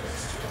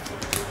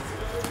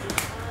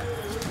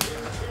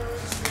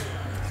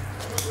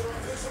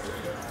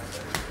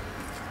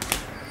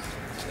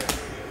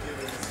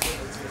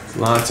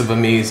 Lots of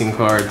amazing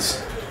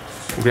cards.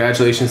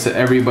 Congratulations to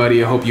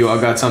everybody. I hope you all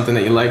got something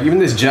that you like. Even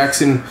this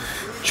Jackson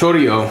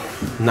Chorio,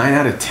 9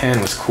 out of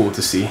 10 was cool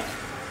to see.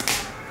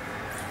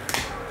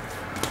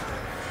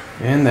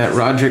 And that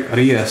Roderick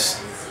Arias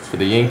for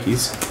the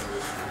Yankees.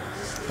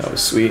 That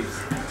was sweet.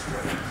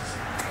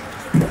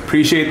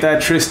 Appreciate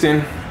that,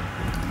 Tristan.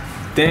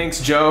 Thanks,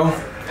 Joe.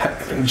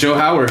 Joe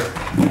Howard.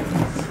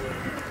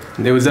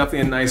 There was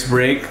definitely a nice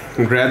break.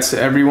 Congrats to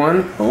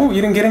everyone. Oh,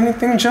 you didn't get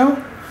anything,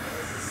 Joe?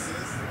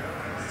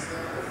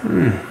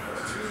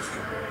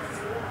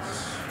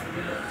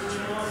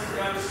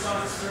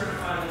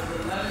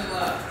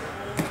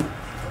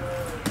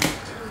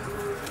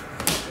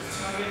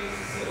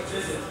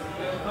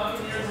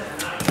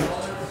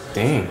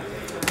 Dang.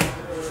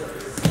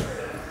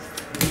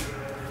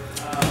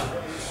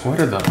 What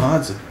are the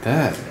odds of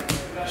that?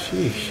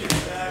 Sheesh.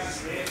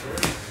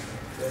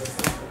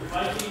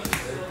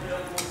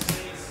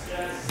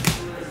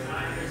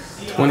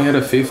 $20 out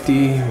of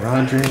 50,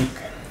 Roderick,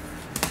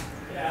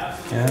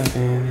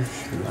 Gavin,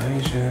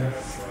 Elijah.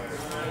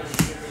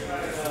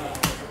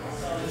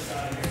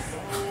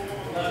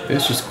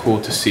 This was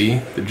cool to see.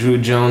 The Drew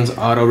Jones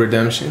auto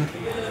redemption.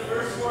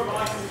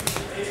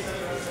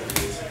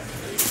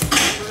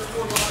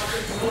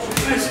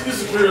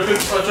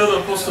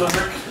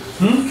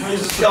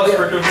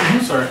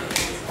 Sorry.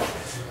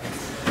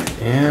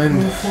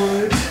 And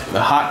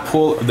the hot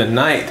pull of the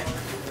night.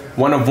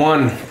 1 of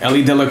 1,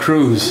 Ellie De La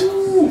Cruz.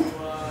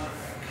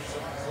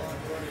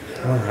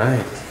 All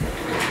right.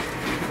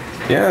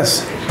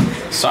 Yes.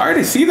 Sorry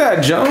to see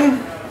that,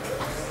 Joan.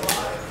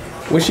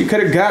 Wish you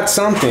could have got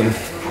something,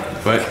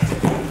 but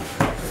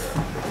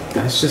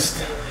that's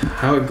just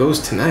how it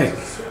goes tonight.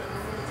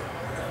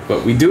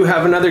 But we do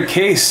have another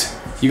case.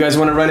 You guys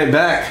want to run it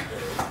back?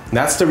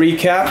 That's the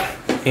recap,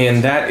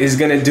 and that is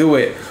going to do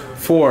it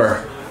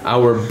for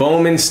our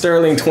Bowman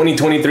Sterling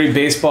 2023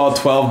 Baseball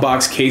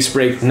 12-box case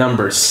break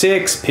number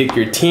 6. Pick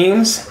your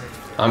teams.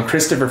 I'm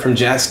Christopher from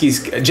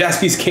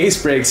Jaspy's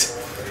Case Breaks.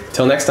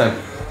 Till next time.